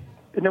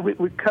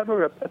 We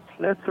cover a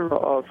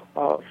plethora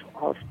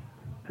of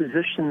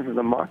positions in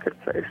the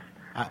marketplace.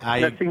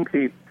 I think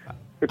the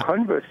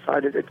converse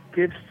side of it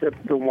gives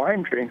the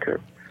wine drinker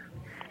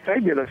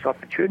fabulous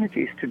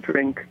opportunities to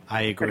drink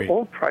at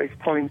all price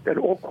points, at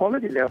all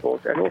quality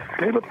levels, at all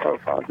flavor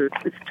profiles.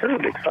 It's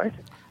terribly exciting.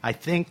 I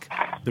think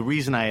the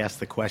reason I asked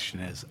the question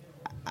is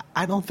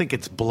I don't think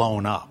it's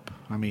blown up.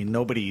 I mean,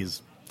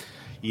 nobody's,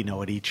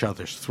 at each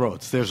other's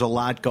throats. There's a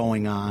lot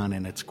going on,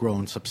 and it's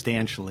grown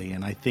substantially,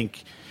 and I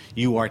think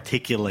you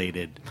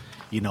articulated,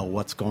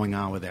 what's going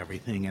on with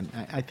everything, and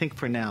I think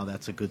for now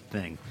that's a good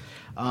thing.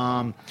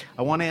 I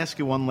want to ask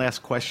you one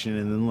last question,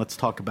 and then let's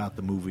talk about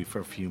the movie for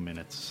a few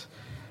minutes.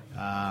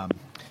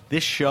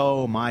 This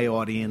show, my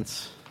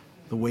audience,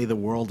 the way the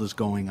world is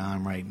going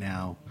on right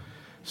now,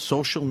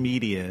 social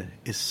media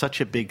is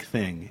such a big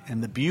thing.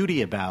 And the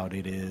beauty about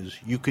it is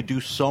you could do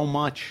so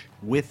much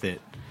with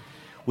it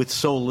with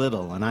so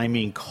little. And I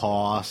mean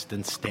cost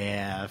and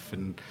staff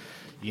and,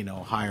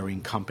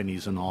 hiring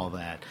companies and all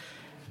that.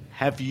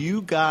 Have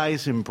you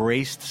guys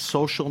embraced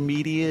social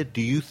media?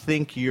 Do you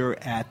think you're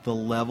at the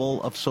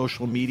level of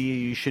social media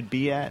you should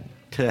be at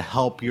to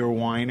help your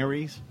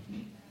wineries?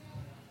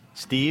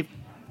 Steve?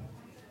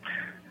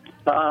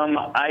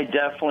 I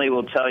definitely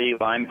will tell you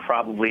I'm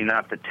probably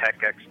not the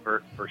tech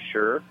expert for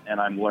sure, and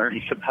I'm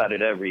learning about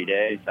it every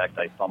day. In fact,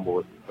 I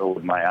fumble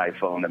with my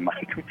iPhone and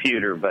my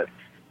computer, but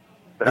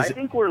I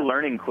think we're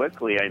learning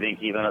quickly. I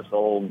think even us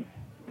old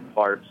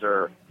farts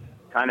are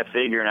kind of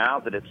figuring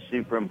out that it's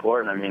super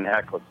important. I mean,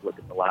 heck, let's look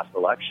at the last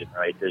election,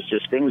 right? There's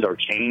just things are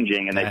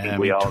changing, and I think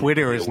we all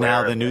Twitter is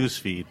now the news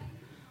feed.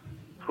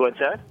 What's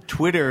that?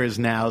 Twitter is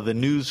now the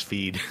news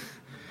feed.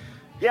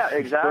 Yeah,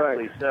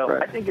 exactly. Right, so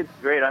right. I think it's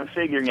great. I'm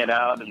figuring it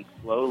out and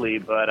slowly,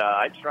 but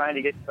I'm trying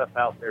to get stuff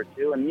out there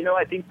too. And,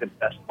 I think the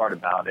best part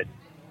about it,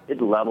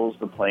 it levels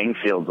the playing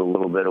fields a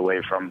little bit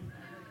away from,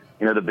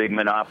 the big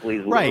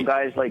monopolies. Right. Little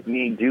guys like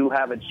me do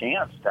have a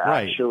chance to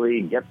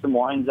actually get some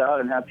wines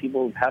out and have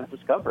people have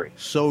discovery.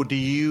 So do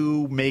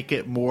you make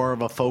it more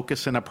of a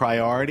focus and a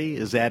priority?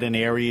 Is that an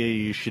area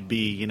you should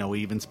be,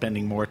 even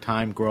spending more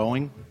time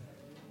growing?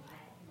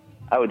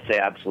 I would say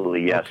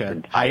absolutely yes.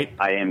 Okay.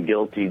 I am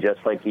guilty, just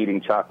like eating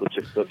chocolate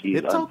chip cookies.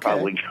 It's I'm okay.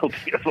 probably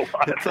guilty of a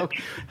lot of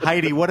things.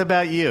 Heidi, what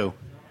about you?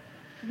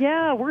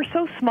 Yeah, we're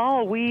so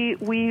small. We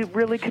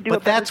really could do a better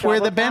job. But that's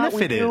where the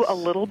benefit is. We do a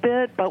little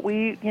bit, but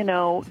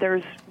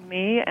there's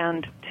me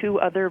and two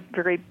other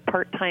very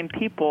part-time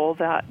people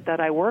that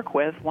I work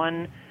with.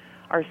 One,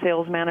 our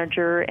sales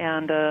manager,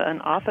 and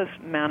an office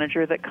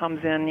manager that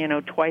comes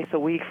in, twice a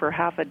week for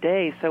half a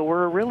day. So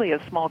we're really a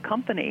small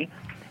company.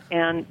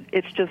 And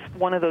it's just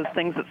one of those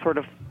things that sort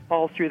of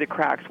falls through the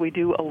cracks. We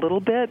do a little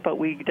bit, but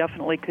we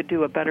definitely could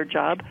do a better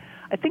job.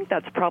 I think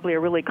that's probably a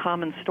really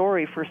common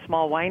story for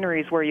small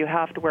wineries where you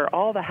have to wear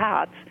all the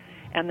hats,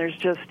 and there's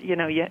just,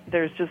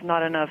 there's just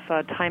not enough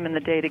time in the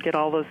day to get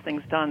all those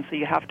things done. So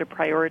you have to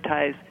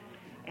prioritize.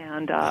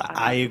 And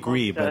I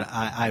agree, but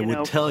I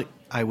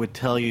would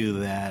tell you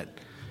that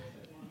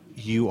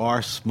you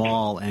are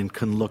small and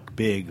can look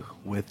big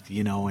with,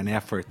 an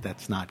effort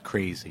that's not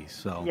crazy.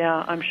 So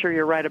yeah, I'm sure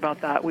you're right about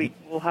that.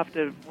 We'll have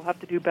to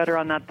do better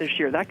on that this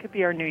year. That could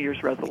be our New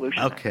Year's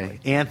resolution. Okay,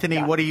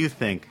 Anthony, what do you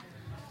think?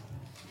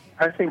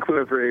 I think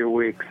we're very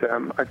weak,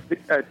 Sam.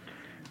 I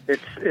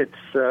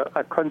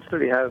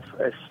constantly have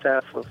a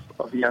staff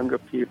of younger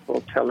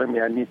people telling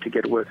me I need to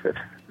get with it.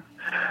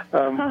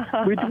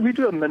 We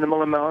do a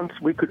minimal amount.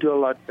 We could do a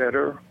lot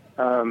better.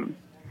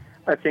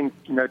 I think,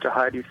 to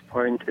Heidi's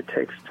point, it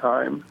takes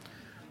time.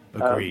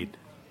 Agreed.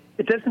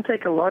 It doesn't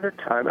take a lot of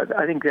time.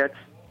 I think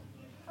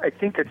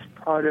it's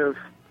part of,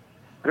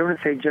 I don't want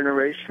to say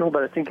generational,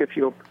 but I think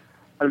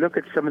I look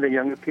at some of the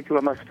younger people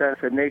on my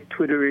staff, and they're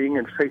Twittering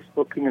and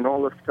Facebooking and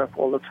all this stuff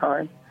all the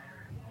time.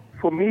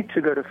 For me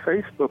to go to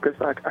Facebook, it's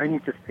like I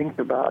need to think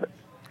about it.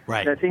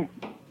 Right. And I think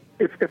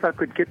if I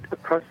could get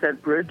across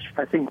that bridge,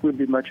 I think we'd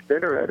be much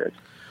better at it.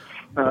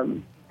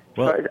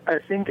 So I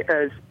think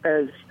as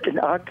in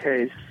our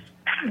case,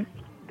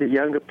 the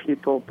younger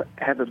people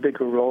have a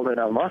bigger role in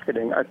our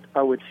marketing.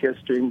 I would see us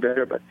doing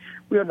better, but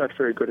we are not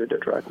very good at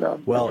it right now,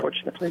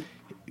 unfortunately.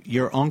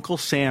 Your Uncle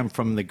Sam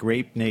from the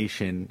Grape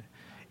Nation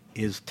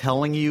is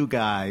telling you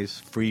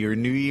guys for your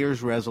New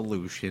Year's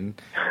resolution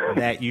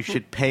that you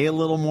should pay a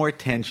little more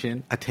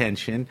attention.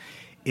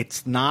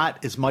 It's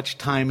not as much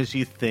time as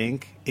you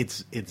think.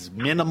 It's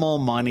minimal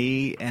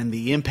money, and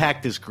the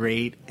impact is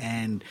great.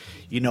 And,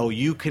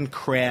 you can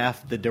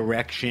craft the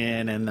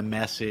direction and the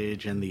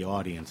message and the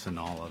audience and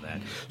all of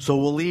that. So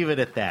we'll leave it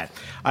at that.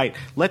 All right,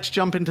 let's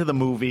jump into the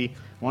movie.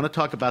 I want to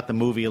talk about the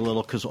movie a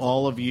little because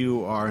all of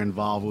you are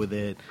involved with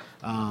it.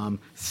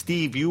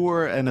 Steve, you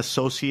were an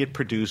associate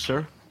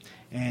producer,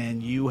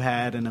 and you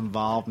had an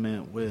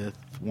involvement with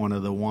one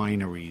of the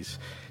wineries.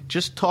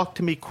 Just talk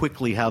to me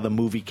quickly how the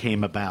movie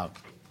came about.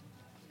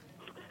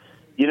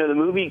 The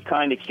movie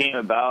kind of came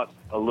about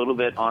a little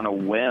bit on a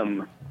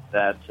whim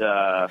that,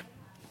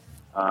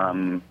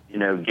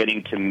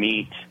 getting to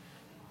meet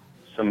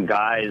some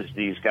guys,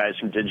 these guys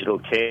from Digital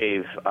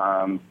Cave,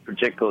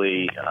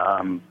 particularly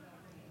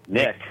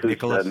Nick, who's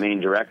Nicholas, the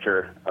main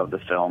director of the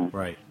film.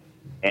 Right.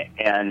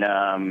 And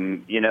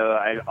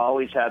I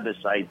always had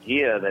this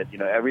idea that,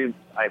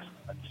 I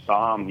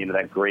saw him,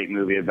 that great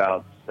movie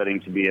about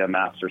studying to be a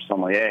master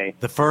sommelier.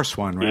 The first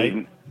one,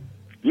 right?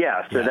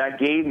 That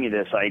gave me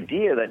this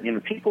idea that,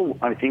 people,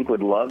 I think,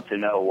 would love to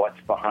know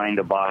what's behind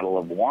a bottle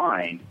of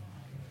wine,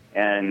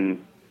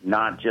 and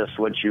not just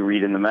what you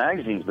read in the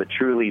magazines, but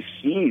truly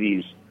see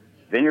these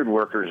vineyard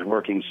workers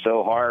working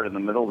so hard in the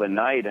middle of the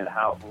night, and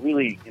how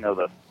really,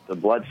 the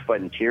blood,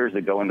 sweat, and tears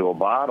that go into a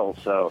bottle.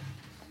 So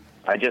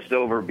I just,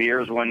 over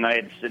beers one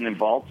night sitting in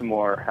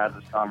Baltimore, had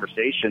this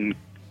conversation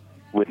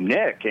with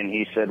Nick, and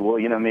he said, well,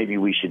 maybe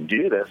we should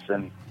do this.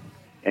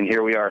 And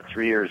here we are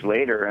 3 years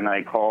later, and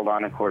I called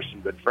on, of course,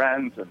 some good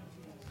friends, and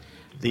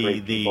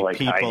the people like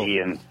Heidi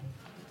and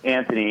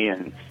Anthony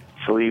and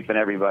Philippe and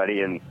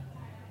everybody, and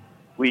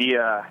we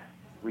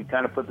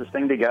kind of put this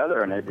thing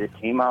together, and it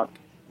came out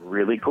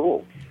really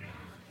cool.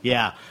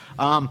 Yeah.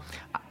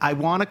 I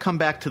want to come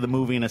back to the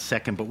movie in a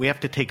second, but we have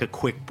to take a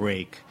quick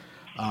break.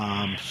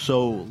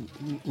 So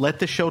let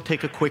the show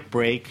take a quick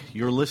break.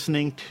 You're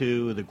listening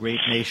to The Grape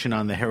Nation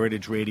on the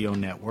Heritage Radio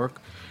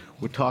Network.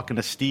 We're talking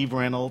to Steve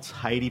Reynolds,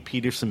 Heidi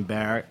Peterson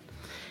Barrett,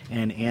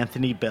 and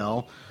Anthony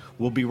Bell.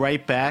 We'll be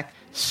right back.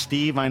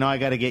 Steve, I know I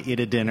got to get you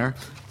to dinner,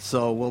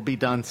 so we'll be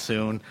done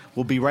soon.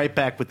 We'll be right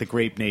back with The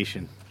Grape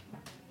Nation.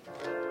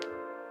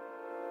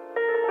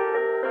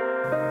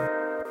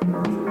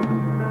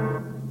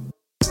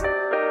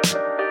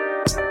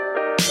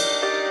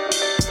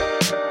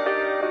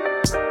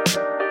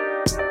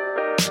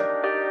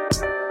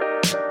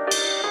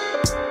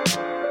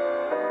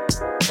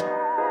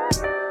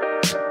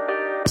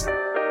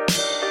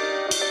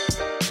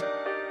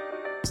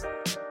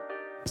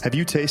 Have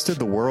you tasted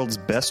the world's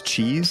best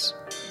cheese?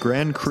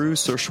 Grand Cru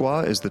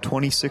Surchoix is the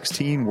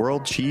 2016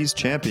 World Cheese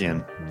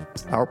Champion.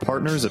 Our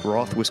partners at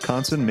Roth,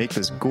 Wisconsin make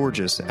this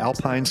gorgeous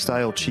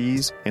Alpine-style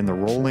cheese in the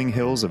rolling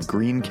hills of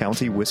Greene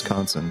County,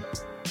 Wisconsin.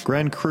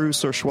 Grand Cru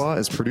Surchoix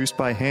is produced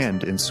by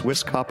hand in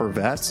Swiss copper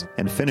vats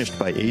and finished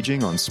by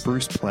aging on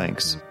spruce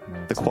planks.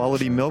 The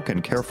quality milk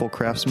and careful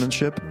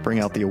craftsmanship bring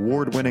out the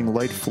award-winning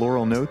light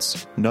floral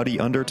notes, nutty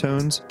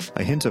undertones,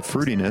 a hint of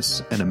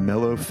fruitiness, and a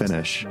mellow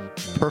finish.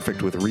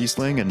 Perfect with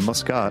Riesling and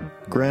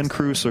Muscat, Grand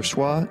Cru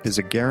Surchoix is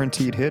a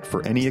guaranteed hit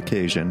for any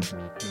occasion.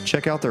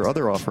 Check out their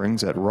other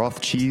offerings at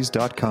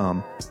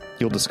rothcheese.com.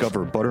 You'll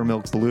discover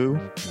Buttermilk Blue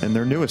and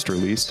their newest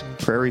release,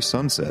 Prairie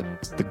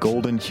Sunset, the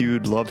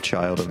golden-hued love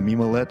child of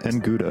Mimolette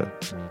and Gouda.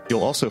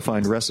 You'll also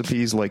find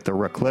recipes like the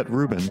Raclette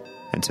Reuben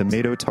and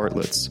tomato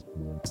tartlets.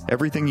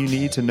 Everything you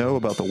need to know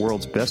about the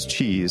world's best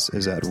cheese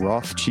is at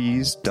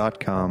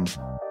rothcheese.com.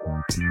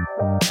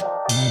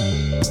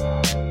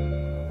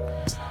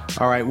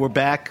 All right, we're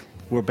back.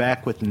 We're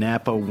back with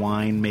Napa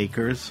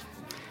Winemakers,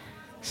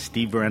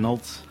 Steve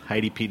Reynolds,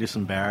 Heidi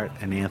Peterson Barrett,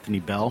 and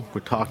Anthony Bell.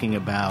 We're talking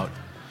about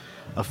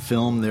a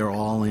film they're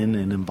all in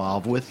and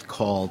involved with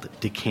called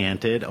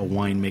Decanted, A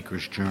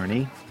Winemaker's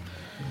Journey.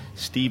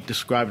 Steve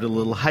described it a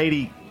little.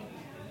 Heidi,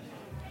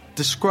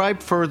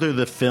 describe further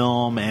the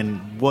film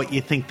and what you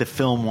think the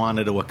film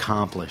wanted to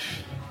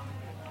accomplish.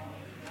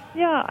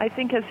 Yeah, I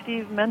think as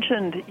Steve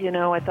mentioned,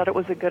 I thought it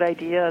was a good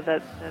idea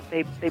that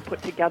they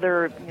put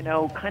together,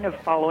 kind of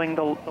following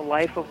the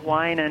life of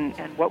wine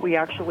and what we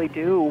actually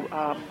do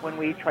when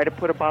we try to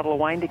put a bottle of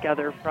wine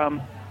together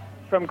from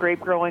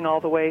grape growing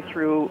all the way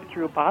through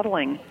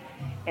bottling.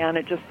 and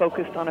it just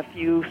focused on a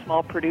few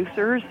small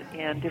producers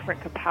in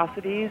different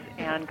capacities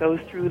and goes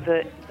through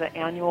the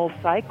annual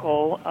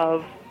cycle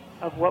of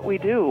what we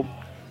do.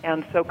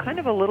 And so kind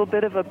of a little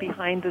bit of a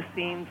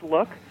behind-the-scenes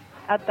look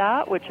at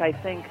that, which I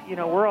think,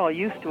 we're all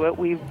used to it.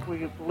 We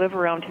live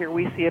around here.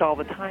 We see it all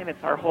the time.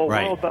 It's our whole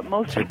world. But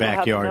most people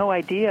have no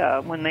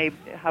idea when they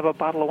have a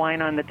bottle of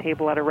wine on the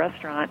table at a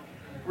restaurant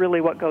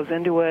really what goes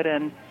into it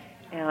and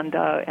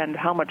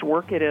how much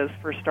work it is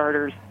for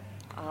starters.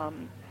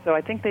 So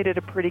I think they did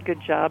a pretty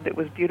good job. It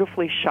was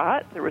beautifully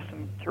shot. There was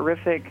some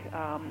terrific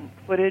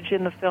footage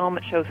in the film.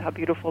 It shows how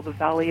beautiful the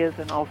valley is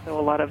and also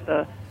a lot of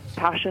the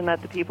passion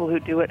that the people who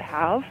do it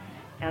have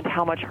and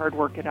how much hard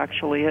work it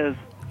actually is.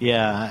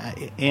 Yeah,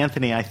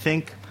 Anthony, I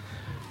think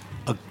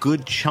a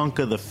good chunk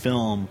of the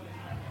film,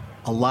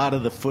 a lot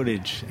of the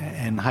footage,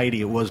 and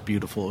Heidi, it was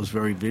beautiful, it was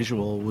very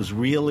visual, was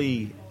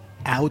really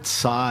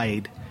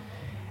outside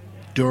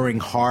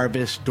during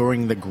harvest,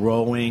 during the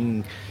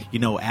growing,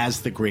 as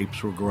the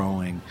grapes were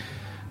growing.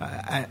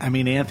 I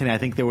mean, Anthony, I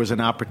think there was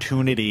an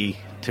opportunity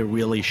to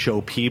really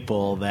show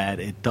people that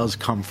it does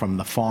come from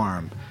the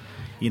farm.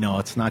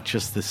 It's not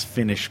just this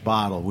finished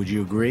bottle. Would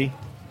you agree?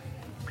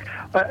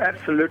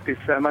 Absolutely,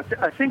 Sam.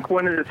 I think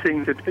one of the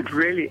things that it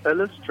really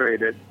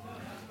illustrated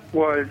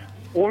was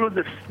all of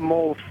the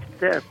small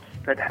steps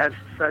that have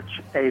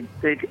such a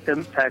big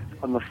impact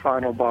on the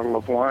final bottle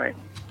of wine.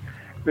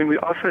 I mean, we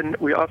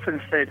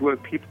often say where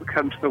people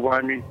come to the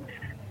winery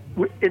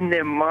in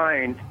their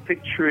mind,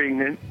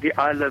 picturing the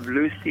I Love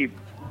Lucy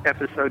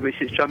episode where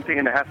she's jumping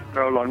in a half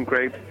barrel on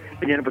grapes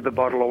and you end up with a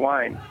bottle of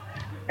wine.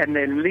 And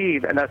they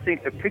leave, and I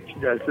think the picture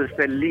does this,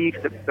 they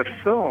leave the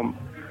film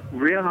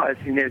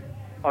realizing there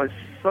are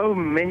so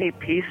many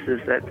pieces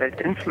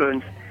that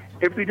influence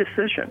every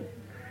decision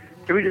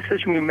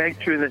we make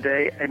during the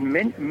day, and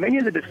many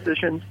of the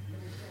decisions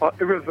are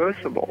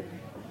irreversible.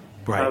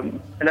 Right.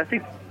 And I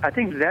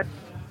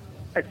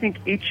think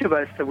each of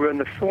us that were in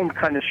the film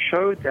kind of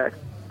showed that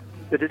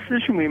the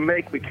decision we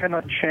make, we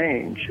cannot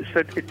change. So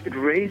it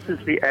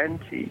raises the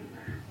ante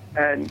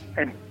and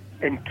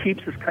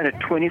keeps this kind of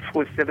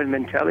 24/7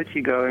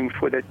 mentality going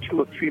for that 2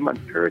 or 3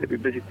 month period that we're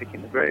busy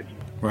picking the grapes.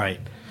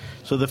 Right.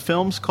 So the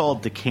film's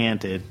called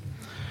Decanted.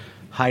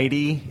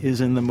 Heidi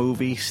is in the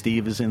movie,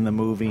 Steve is in the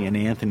movie, and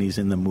Anthony's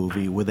in the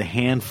movie with a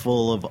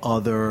handful of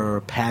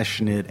other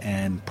passionate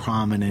and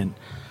prominent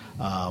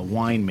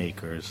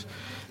winemakers.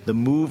 The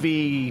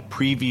movie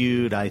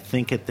previewed, I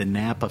think, at the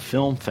Napa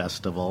Film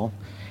Festival,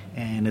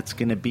 and it's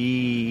going to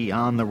be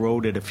on the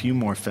road at a few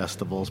more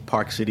festivals,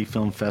 Park City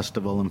Film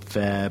Festival in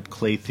Feb,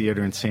 Clay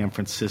Theater in San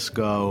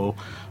Francisco,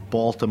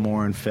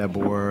 Baltimore in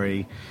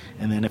February,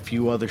 and then a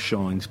few other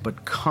showings.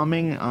 But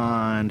coming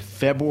on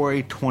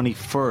February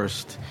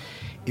 21st,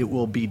 it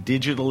will be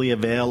digitally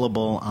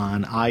available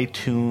on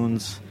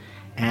iTunes,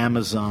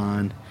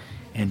 Amazon,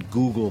 and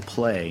Google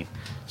Play.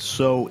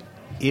 So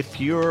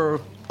if you're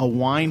a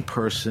wine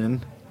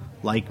person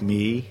like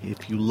me,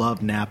 if you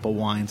love Napa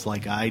wines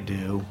like I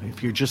do,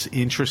 if you're just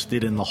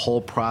interested in the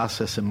whole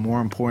process and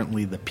more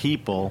importantly the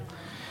people,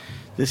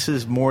 this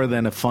is more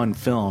than a fun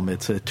film.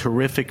 It's a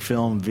terrific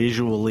film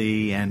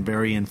visually and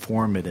very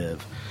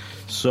informative.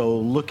 So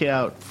look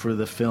out for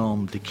the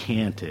film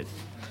Decanted.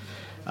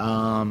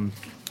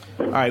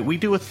 All right, we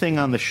do a thing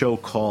on the show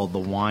called the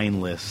Wine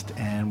List,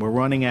 and we're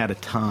running out of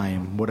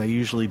time. What I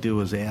usually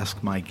do is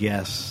ask my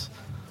guests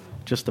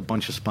just a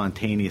bunch of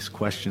spontaneous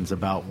questions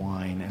about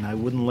wine, and I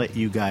wouldn't let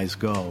you guys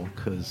go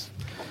because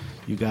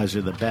you guys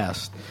are the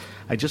best.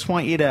 I just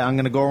want you to, I'm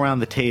going to go around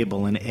the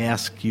table and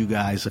ask you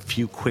guys a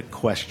few quick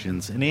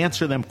questions and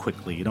answer them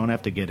quickly. You don't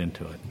have to get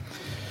into it.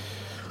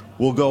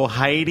 We'll go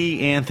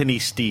Heidi, Anthony,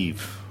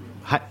 Steve.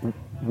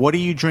 What are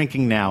you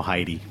drinking now,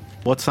 Heidi?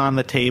 What's on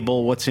the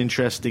table? What's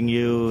interesting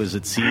you? Is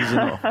it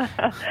seasonal?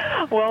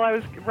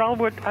 Well,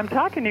 while I'm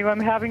talking to you, I'm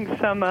having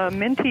some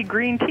minty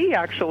green tea,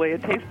 actually.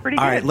 It tastes pretty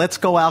good. All right, let's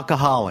go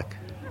alcoholic.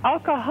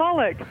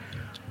 Alcoholic.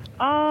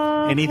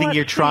 Anything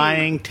you're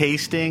trying,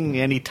 tasting,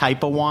 any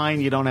type of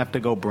wine? You don't have to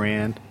go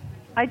brand.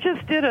 I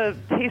just did a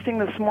tasting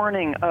this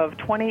morning of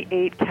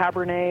 28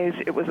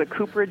 Cabernets. It was a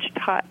cooperage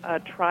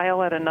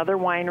trial at another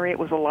winery. It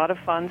was a lot of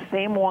fun.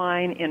 Same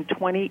wine in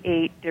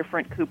 28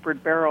 different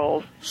coopered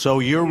barrels. So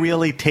you're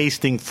really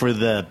tasting for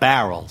the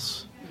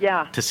barrels?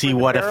 Yeah. To see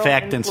what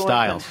effect and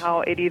styles. And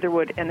how it either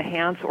would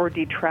enhance or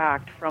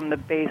detract from the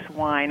base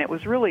wine. It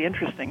was really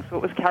interesting. So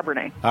it was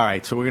Cabernet. All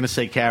right, so we're going to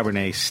say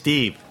Cabernet.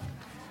 Steve,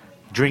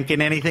 drinking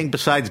anything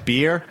besides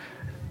beer?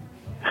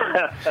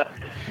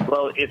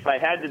 Well, if I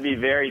had to be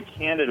very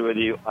candid with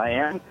you, I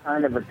am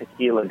kind of a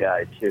tequila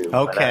guy, too.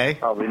 Okay.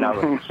 Probably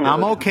not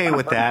I'm okay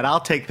with that.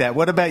 I'll take that.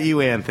 What about you,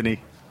 Anthony?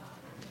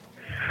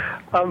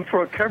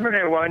 For a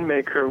Cabernet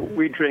winemaker,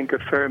 we drink a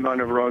fair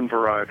amount of Rhone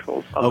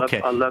varietals.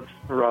 I love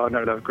Syrah and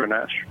I love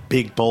Grenache.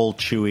 Big, bold,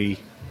 chewy,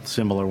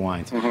 similar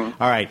wines.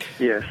 Mm-hmm. All right.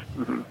 Yes.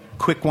 Mm-hmm.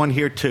 Quick one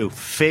here, too.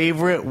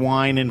 Favorite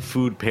wine and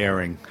food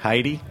pairing?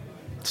 Heidi?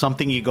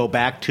 Something you go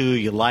back to,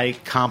 you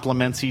like,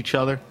 complements each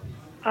other?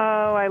 Oh,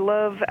 I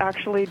love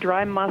actually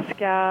dry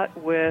muscat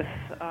with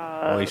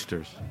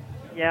oysters.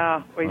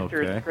 Yeah,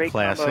 oysters. Okay. Great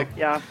Classic. combo.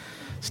 Yeah.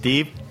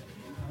 Steve?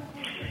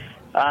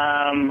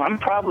 I'm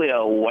probably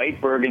a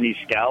white Burgundy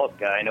scallop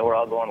guy. I know we're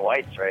all going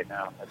whites right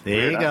now.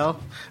 There you go.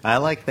 I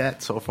like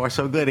that. So far,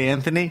 so good.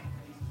 Anthony?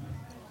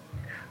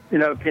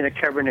 Being a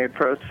Cabernet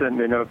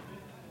person,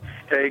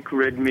 steak,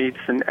 red meats,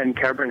 and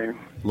Cabernet.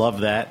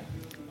 Love that.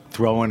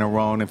 Throw in a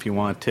Rhone if you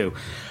want to.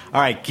 All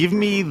right, give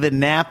me the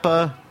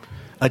Napa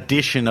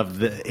edition of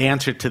the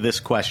answer to this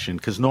question,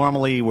 because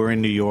normally we're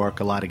in New York.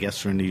 A lot of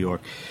guests are in New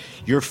York.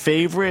 Your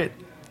favorite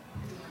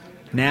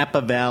Napa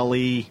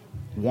Valley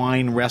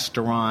wine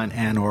restaurant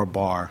and or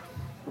bar?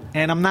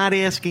 And I'm not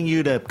asking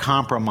you to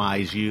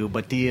compromise you,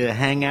 but do you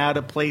hang out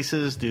at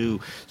places?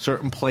 Do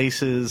certain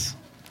places?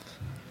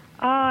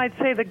 I'd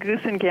say the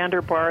Goose and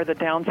Gander bar, the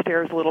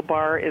downstairs little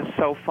bar, is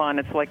so fun.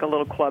 It's like a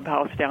little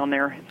clubhouse down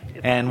there.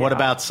 And what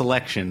about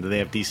selection? Do they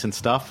have decent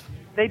stuff?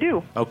 They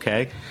do.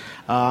 Okay.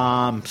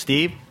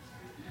 Steve?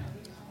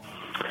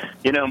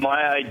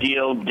 My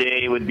ideal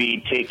day would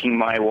be taking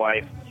my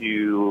wife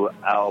to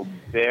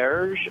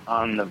Alberge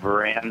on the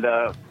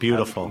veranda.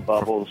 Beautiful.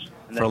 Bubbles.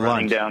 And then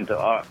running down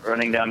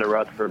to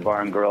Rutherford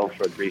Bar and Grill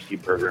for a greasy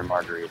burger and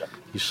margarita.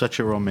 You're such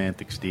a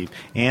romantic, Steve.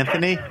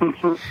 Anthony?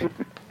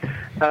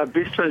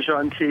 Bistro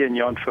Gentil in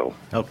Yountville.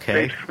 Okay.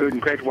 Great food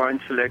and great wine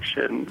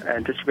selection,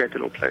 and just a great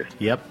little place.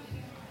 Yep.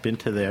 Been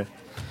to there.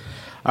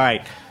 All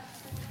right.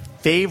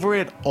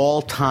 Favorite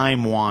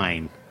all-time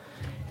wine?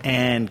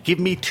 And give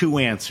me two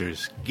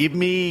answers. Give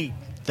me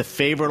the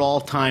favorite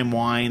all-time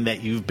wine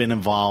that you've been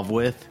involved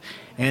with,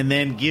 and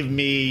then give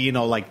me,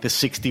 like the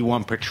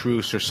 61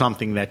 Petrus or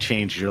something that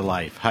changed your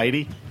life.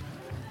 Heidi?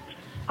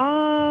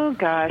 Oh,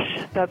 gosh.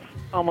 That's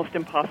almost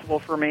impossible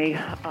for me.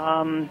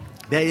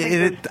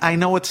 I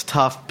know it's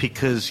tough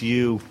because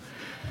you...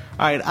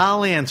 All right,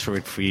 I'll answer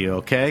it for you,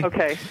 okay?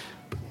 Okay.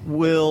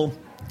 We'll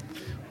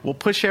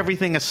push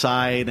everything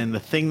aside, and the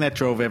thing that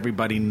drove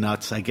everybody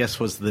nuts, I guess,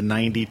 was the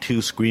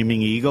 92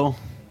 Screaming Eagle.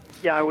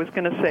 Yeah, I was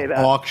going to say that.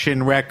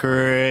 Auction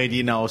record,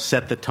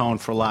 set the tone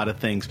for a lot of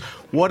things.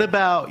 What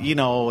about,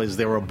 is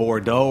there a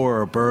Bordeaux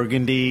or a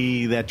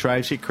Burgundy that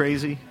drives you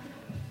crazy?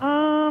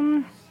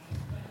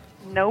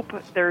 Nope.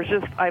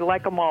 I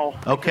like them all.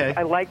 Okay.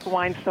 I like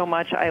wine so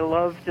much. I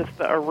love just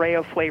the array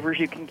of flavors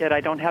you can get.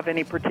 I don't have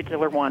any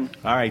particular one.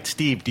 All right,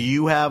 Steve, do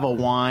you have a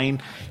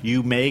wine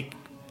you make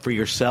for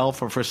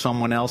yourself or for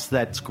someone else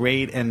that's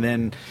great, and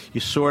then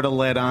you sort of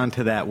led on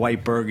to that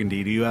white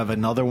Burgundy? Do you have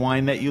another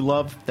wine that you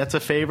love that's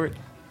a favorite?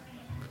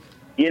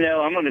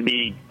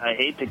 I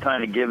hate to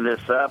kind of give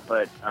this up,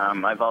 but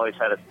I've always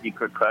had a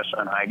secret crush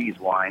on Heidi's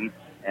wine,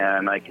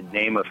 and I could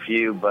name a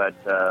few, but,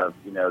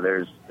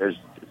 there's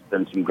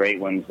been some great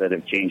ones that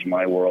have changed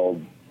my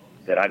world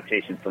that I've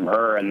tasted from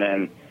her, and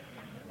then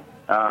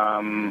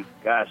I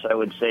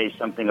would say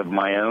something of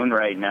my own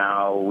right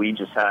now. We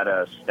just had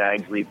a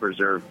Stag's Leap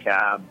Reserve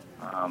Cab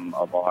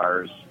of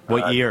ours.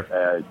 What year?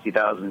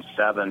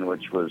 2007,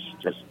 which was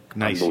just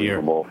nice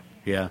unbelievable.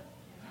 Year. Yeah.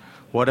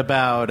 What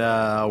about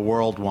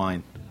world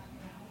wine?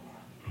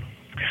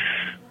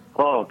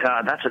 Oh,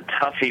 God, that's a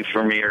toughie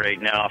for me right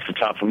now off the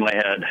top of my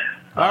head.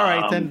 All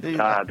right, then.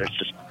 God, there's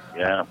just,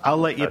 yeah. I'll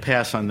let you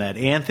pass on that.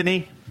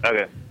 Anthony?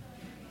 Okay.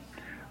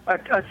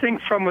 I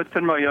think from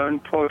within my own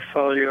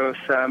portfolio,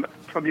 Sam,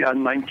 probably a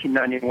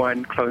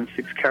 1991 Clone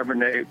 6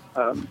 Cabernet.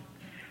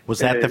 Was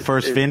that the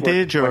first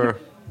vintage, or?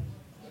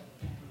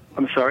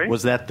 I'm sorry?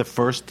 Was that the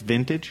first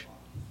vintage?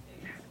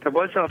 That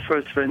was our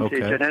first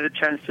vintage. Okay. I had a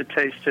chance to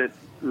taste it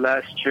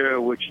last year,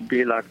 which would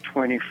be like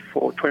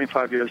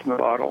 25 years in the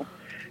bottle.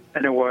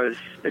 And it was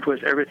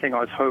everything I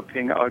was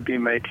hoping I would be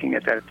making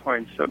at that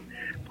point. So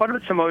part of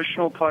it's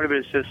emotional, part of it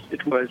is just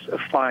it was a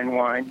fine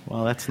wine.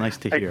 Well, that's nice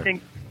to hear.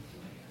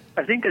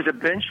 I think as a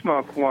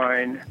benchmark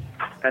wine,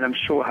 and I'm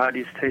sure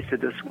Heidi's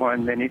tasted this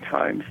wine many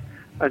times,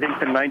 I think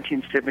the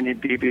 1970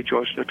 BB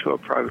George Latour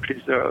Private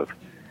Reserve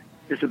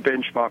is a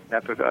benchmark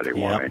Napa Valley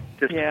wine.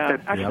 Just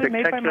actually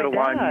made by my dad.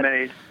 Wine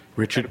made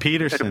Richard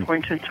Peterson. At a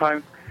point in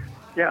time,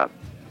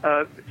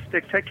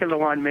 spectacular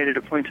wine made at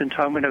a point in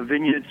time when our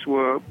vineyards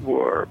were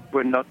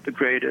not the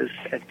greatest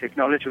and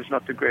technology was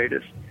not the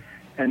greatest.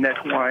 And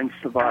that wine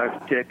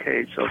survived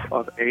decades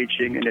of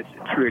aging, and it's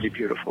really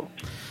beautiful.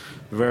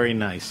 Very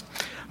nice.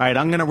 All right,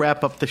 I'm going to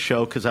wrap up the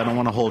show because I don't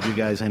want to hold you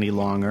guys any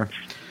longer.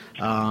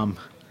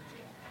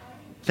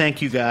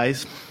 Thank you,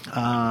 guys.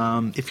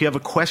 If you have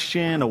a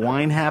question, a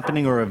wine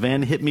happening, or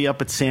event, hit me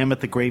up at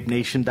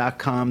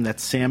sam@thegrapenation.com.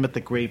 That's Sam at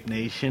the Grape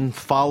Nation.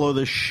 Follow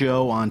the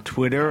show on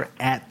Twitter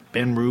at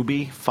Ben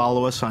Ruby.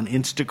 Follow us on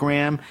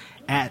Instagram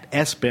at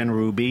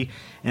SBenRuby.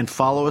 And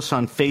follow us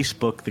on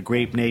Facebook, The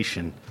Grape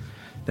Nation.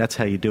 That's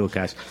how you do it,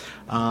 guys.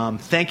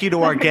 Thank you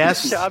to our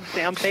guests. Good job,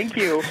 Sam. Thank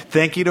you.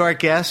 Thank you to our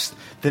guests,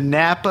 the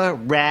Napa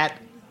Rat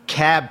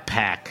Cab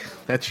Pack.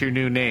 That's your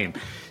new name.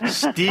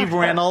 Steve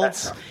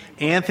Reynolds,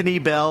 Anthony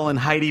Bell, and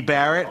Heidi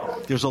Barrett.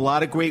 There's a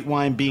lot of great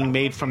wine being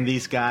made from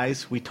these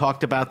guys. We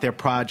talked about their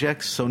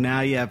projects, so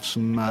now you have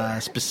some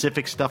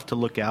specific stuff to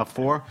look out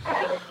for.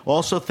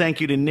 Also, thank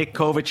you to Nick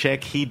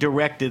Kovacek. He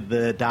directed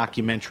the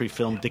documentary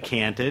film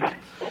Decanted.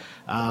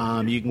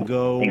 You can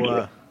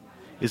go...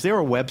 Is there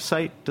a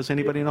website? Does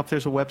anybody know if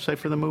there's a website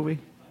for the movie?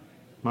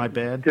 My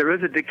bad. There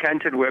is a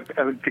Decanted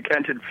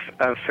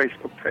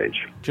Facebook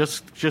page.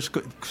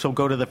 So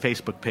go to the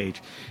Facebook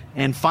page.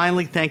 And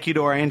finally, thank you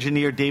to our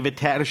engineer, David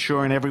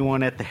Tatasciore, and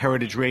everyone at the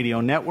Heritage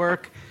Radio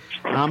Network.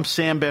 I'm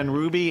Sam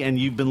Ben-Ruby, and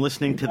you've been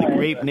listening to The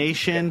Grape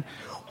Nation.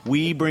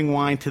 We bring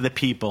wine to the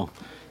people.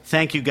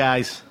 Thank you,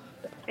 guys.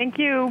 Thank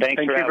you. Thank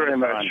you very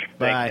much.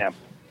 Bye. Thanks,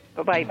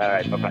 Bye-bye. All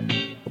right,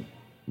 bye-bye.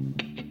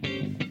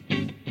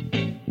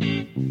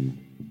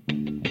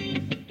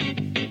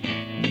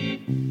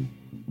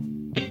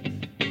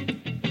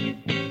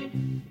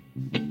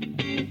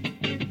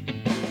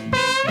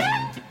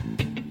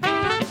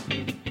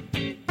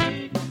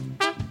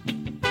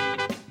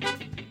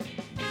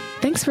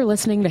 Thanks for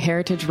listening to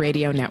Heritage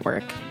Radio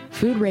Network,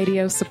 food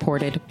radio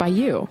supported by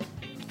you.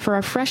 For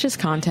our freshest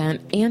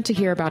content and to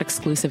hear about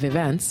exclusive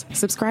events,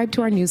 subscribe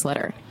to our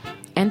newsletter.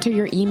 Enter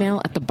your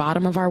email at the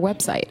bottom of our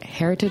website,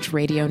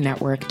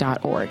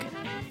 heritageradionetwork.org.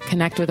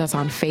 Connect with us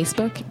on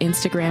Facebook,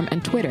 Instagram,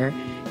 and Twitter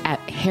at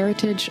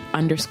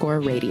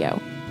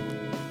heritage_radio.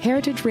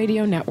 Heritage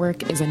Radio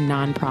Network is a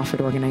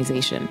nonprofit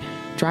organization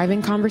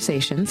driving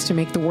conversations to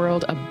make the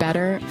world a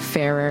better,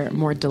 fairer,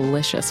 more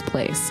delicious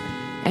place.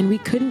 And we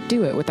couldn't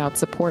do it without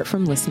support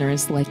from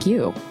listeners like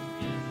you.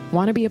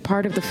 Want to be a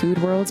part of the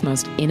food world's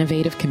most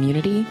innovative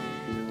community?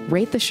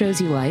 Rate the shows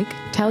you like,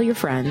 tell your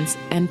friends,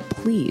 and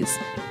please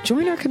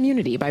join our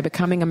community by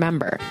becoming a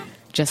member.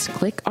 Just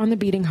click on the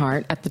beating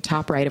heart at the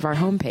top right of our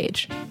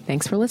homepage.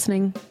 Thanks for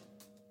listening.